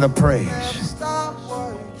garment of praise.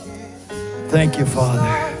 Thank you, Father.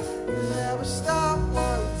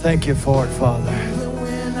 Thank you for it, Father.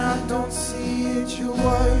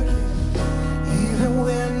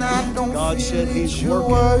 God said He's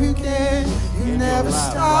working. You never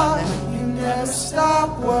stop. You never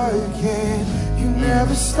stop working. You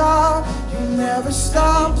never stop. You never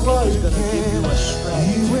stop working.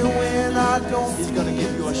 Even when I don't. He's going to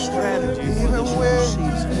give you a strategy for this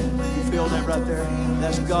new season. You feel that right there?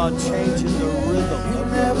 That's God changing the rhythm of your life.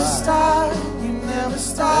 You never stop. You never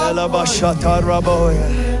stop. You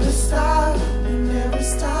never stop. You never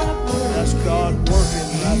stop. That's God working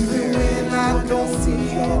right there. Even when I don't feel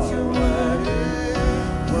it, you're working.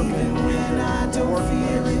 When I don't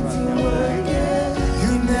feel it, you're working.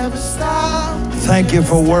 You never stop. Thank you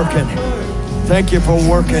for working. Thank you for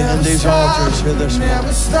working in these altars here this morning.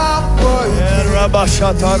 Never stop working. Even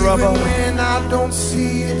when I don't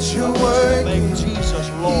see it, you're working. Make Jesus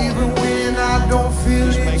Lord. Even when I don't feel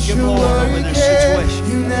Just it, make Him you're Lord over working. this situation.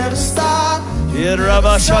 You never stop. You never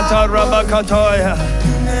stop.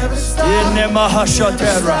 You never stop.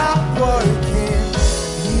 Working.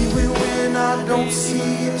 Even when I don't see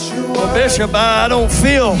it, you're Well, working. Bishop, I don't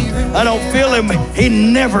feel Him. He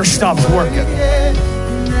never stops working.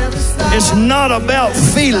 It's not about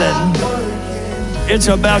feeling. It's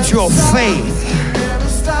about your faith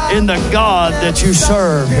in the God that you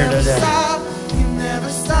serve here today.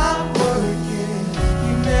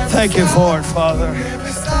 Thank you for it, Father.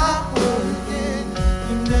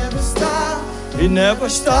 He never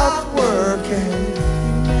stopped working.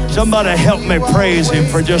 Somebody help me praise Him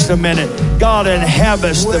for just a minute. God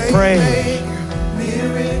inhabits the praise.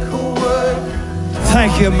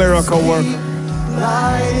 Thank you, miracle worker.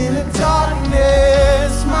 Light in the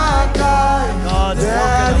darkness, my God. God's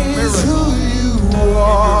That working a is miracle who you in your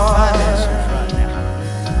are. finances right now.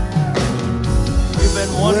 You've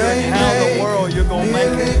been wondering how the world you're going to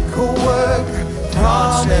make it. Miracle work.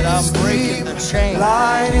 God said, I'm breaking the chain.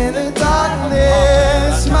 Light in the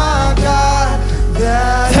darkness, my God.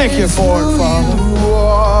 That Thank you is for it, who Father. you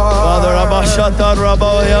are. Father, Abashata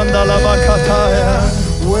Raboyanda Labakataya.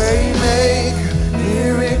 Way make,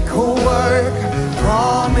 miracle work,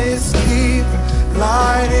 promise keep,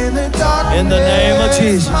 light in the darkness. In the name of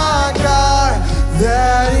Jesus. My God,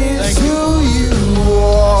 that is Thank you. who you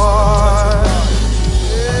are.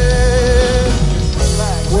 Yeah.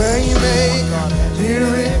 Way make,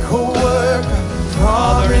 miracle work,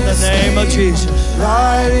 Father, in the name of Jesus.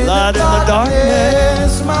 light in the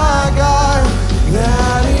darkness. My God,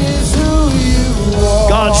 that is who you are.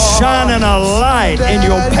 God's shining a light in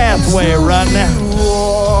your pathway right now.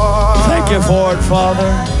 Thank you for it,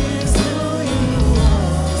 Father.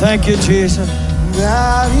 Thank you, Jesus.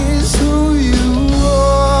 That is who you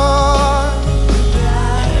are.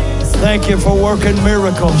 Thank you for working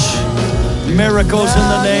miracles. Miracles in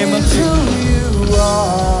the name of Jesus.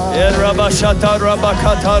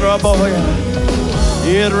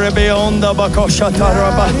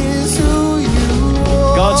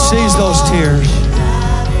 God sees those tears.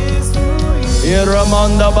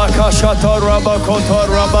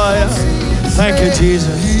 Thank you,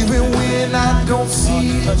 Jesus. Even when I I don't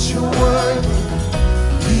see it, you're working.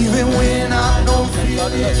 Even when I don't feel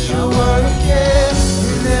it, you're working.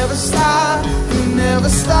 You never stop working. You never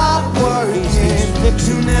stop working.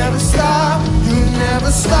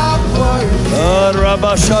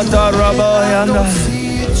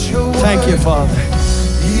 Thank you, Father.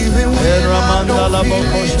 Even when I don't feel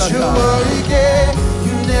it, you're working.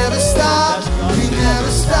 You never stop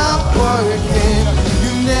working.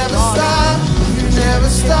 You never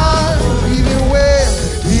stop.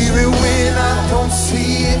 Even when I don't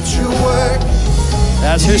see it, you're working.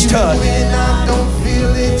 That's his touch. Even when I don't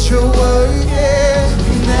feel it, you're working.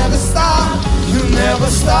 You never stop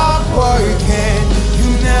working. You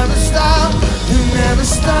never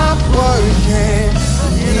stop working.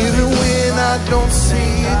 Even when I don't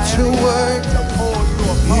see it, you're working.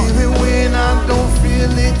 Even when I don't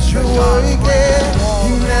feel it, you're working.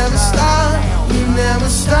 You never stop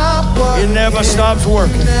working. He never stops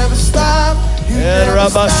working. You never stop. You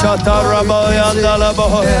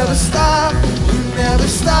never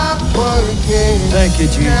stop working. Thank you,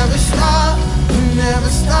 Jesus. You never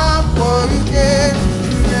stop working.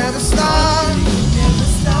 You never stop working.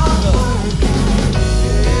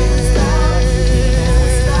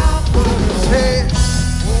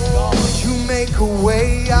 You make a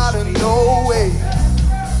way out of no way.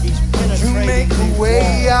 You make a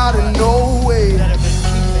way out of no way.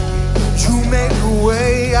 You make a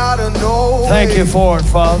way out of no way. Thank you for it,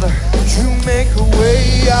 Father. You make a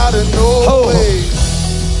way out of no way.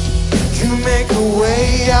 You make a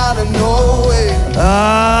way out of no way.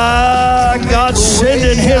 God's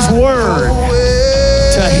sending his word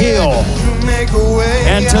to heal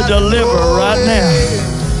and to deliver right now.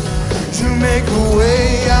 You make a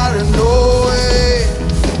way out of no way.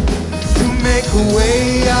 You make a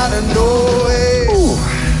way out of no way.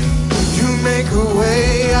 You make a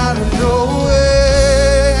way out of no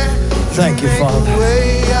way. Thank you, Father.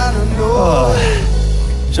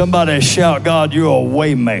 Somebody shout, God, you're a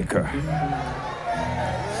way maker.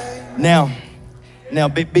 Now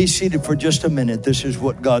be seated for just a minute. This is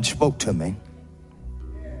what God spoke to me.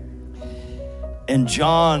 In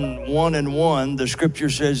John 1:1, the scripture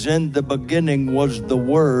says, in the beginning was the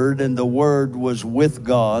Word, and the Word was with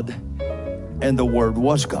God, and the Word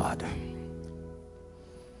was God.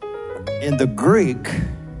 In the Greek,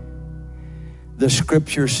 the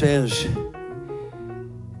scripture says,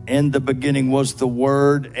 in the beginning was the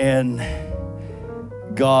Word, and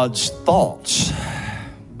God's thoughts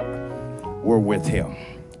were with him.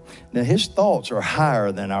 Now, his thoughts are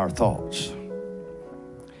higher than our thoughts.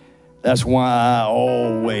 That's why I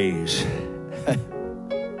always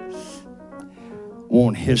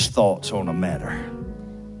want his thoughts on a matter.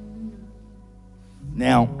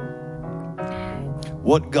 Now,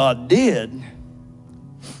 what God did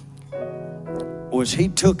was he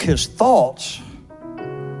took his thoughts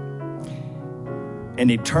and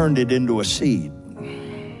he turned it into a seed.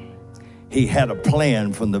 He had a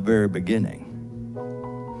plan from the very beginning.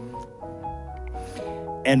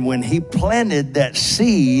 And when he planted that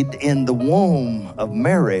seed in the womb of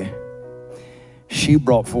Mary, she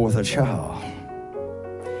brought forth a child.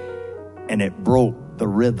 And it broke the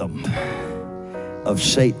rhythm of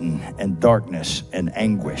Satan and darkness and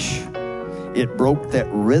anguish. It broke that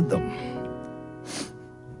rhythm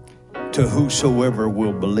to whosoever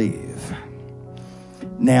will believe.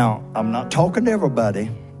 Now, I'm not talking to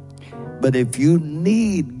everybody, but if you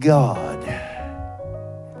need God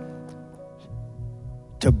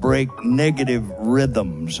to break negative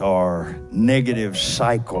rhythms or negative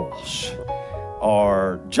cycles,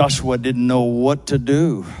 or Joshua didn't know what to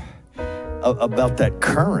do about that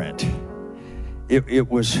current. It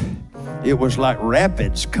was like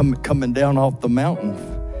rapids coming down off the mountain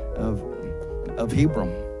of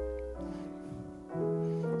Hebron.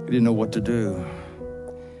 He didn't know what to do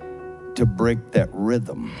to break that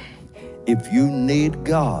rhythm. If you need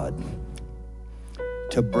God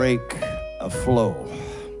to break a flow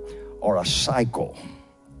or a cycle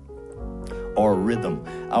or a rhythm,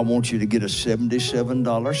 I want you to get a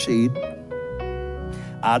 $77 seed.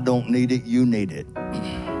 I don't need it, you need it.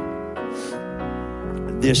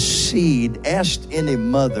 This seed, ask any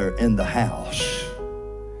mother in the house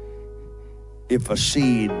if a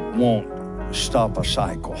seed won't stop a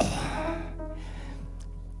cycle.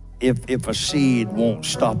 If a seed won't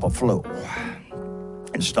stop a flow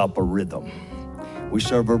and stop a rhythm. We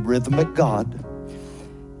serve a rhythmic God.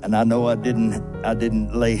 And I know I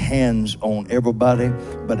didn't lay hands on everybody,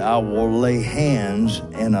 but I will lay hands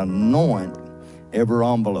and anoint every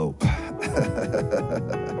envelope.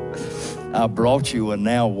 I brought you a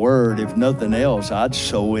now word. If nothing else, I'd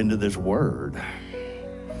sow into this word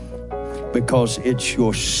because it's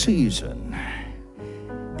your season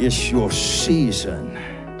It's your season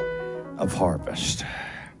of harvest.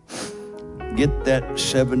 Get that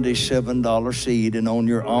 $77 seed, and on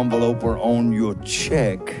your envelope or on your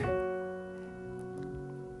check,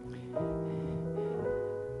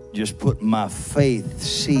 just put my faith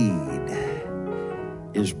seed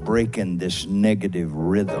is breaking this negative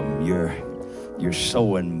rhythm. You're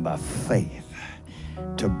sowing by faith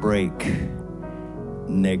to break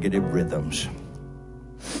negative rhythms.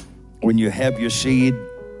 When you have your seed,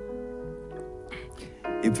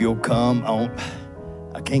 if you'll come on,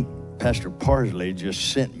 Pastor Parsley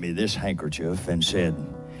just sent me this handkerchief and said,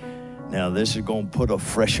 now this is going to put a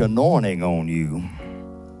fresh anointing on you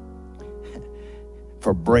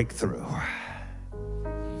for breakthrough.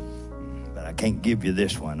 But I can't give you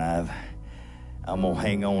this one. I'm going to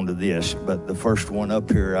hang on to this. But the first one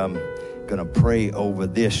up here, I'm going to pray over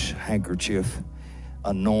this handkerchief,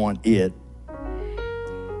 anoint it.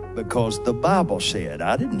 Because the Bible said,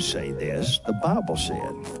 I didn't say this, the Bible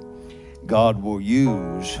said, God will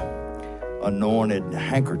use anointed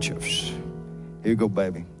handkerchiefs. Here you go,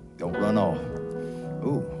 baby. Don't run off.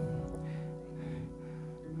 Ooh.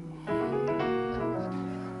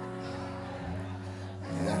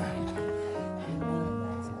 Yeah.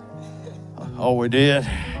 Oh, we did?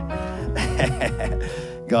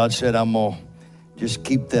 God said, I'm going to just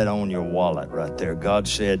keep that on your wallet right there. God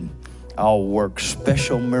said, I'll work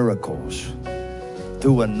special miracles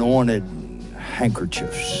through anointed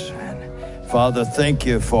handkerchiefs. And Father, thank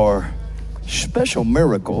you for special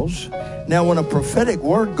miracles. Now, when a prophetic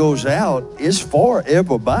word goes out, it's for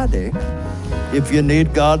everybody. If you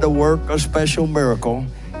need God to work a special miracle,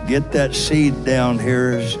 get that seed down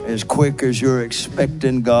here as quick as you're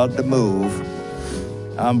expecting God to move.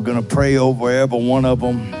 I'm going to pray over every one of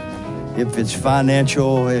them. If it's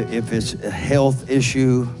financial, if it's a health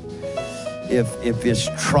issue, if it's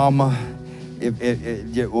trauma,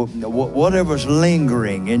 whatever's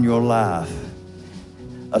lingering in your life,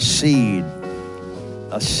 a seed,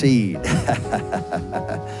 a seed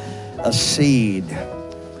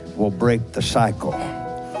will break the cycle.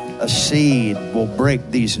 A seed will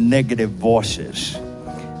break these negative voices.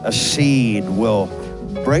 A seed will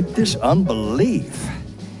break this unbelief.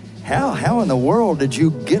 How in the world did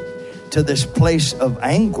you get to this place of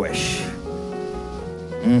anguish?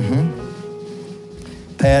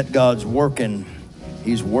 Pat, God's working.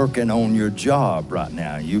 He's working on your job right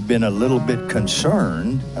now. You've been a little bit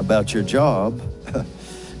concerned about your job.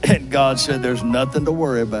 And God said there's nothing to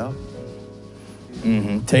worry about.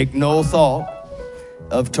 Take no thought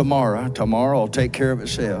of tomorrow. Tomorrow will take care of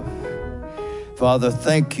itself. Father,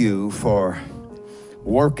 thank you for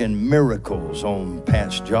working miracles on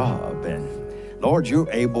Pat's job. And Lord, you're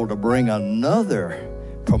able to bring another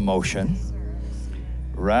promotion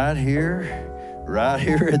right here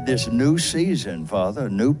at this new season, Father, a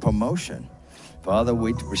new promotion. Father,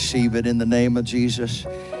 we receive it in the name of Jesus.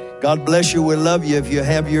 God bless you. We love you. If you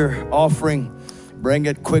have your offering, bring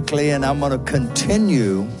it quickly, and I'm going to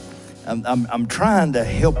continue. I'm trying to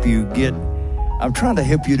help you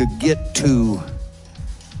to get to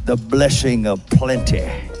the blessing of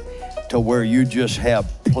plenty, to where you just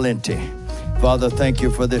have plenty. Father, thank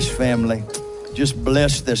you for this family. Just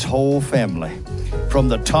bless this whole family, from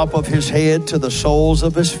the top of his head to the soles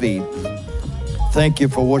of his feet. Thank you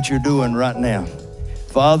for what you're doing right now.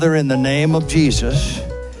 Father, in the name of Jesus,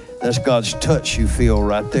 that's God's touch you feel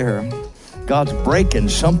right there. God's breaking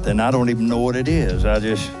something. I don't even know what it is. I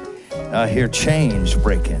hear chains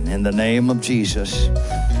breaking in the name of Jesus.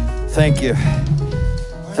 Thank you.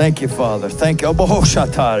 Thank you, Father. Thank you.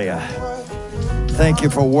 Thank you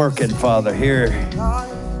for working, Father, here.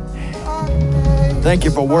 Thank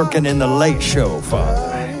you for working in the late show, Father.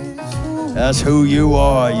 That's who you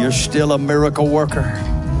are. You're still a miracle worker.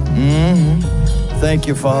 Thank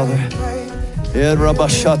you, Father. In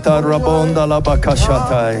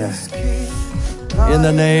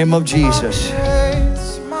the name of Jesus.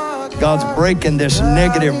 God's breaking this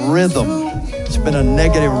negative rhythm. It's been a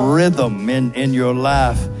negative rhythm in your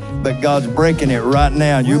life, but God's breaking it right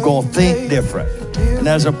now. You're going to think different. And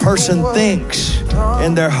as a person thinks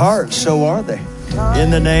in their heart, so are they.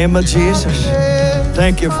 In the name of Jesus.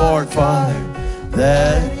 Thank you for it, Father.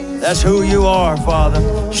 That's who you are, Father.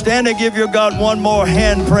 Stand and give your God one more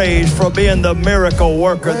hand praise for being the miracle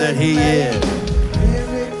worker that he is.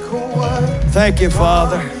 Thank you,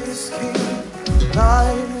 Father.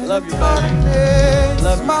 Love you, baby.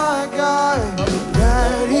 Love you. My God,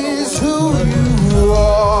 that is who you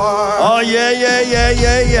are. Oh, yeah.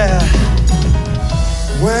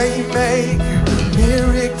 Where you make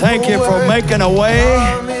miracle. Thank you for making a way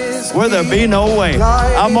where there be no way.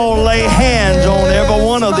 I'm going to lay hands on every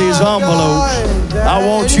one of these envelopes. I I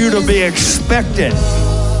want you to be expecting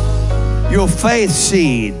your faith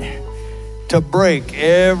seed to break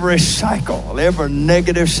every cycle, every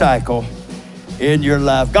negative cycle in your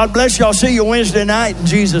life. God bless you. I'll see you Wednesday night in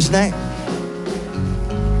Jesus' name.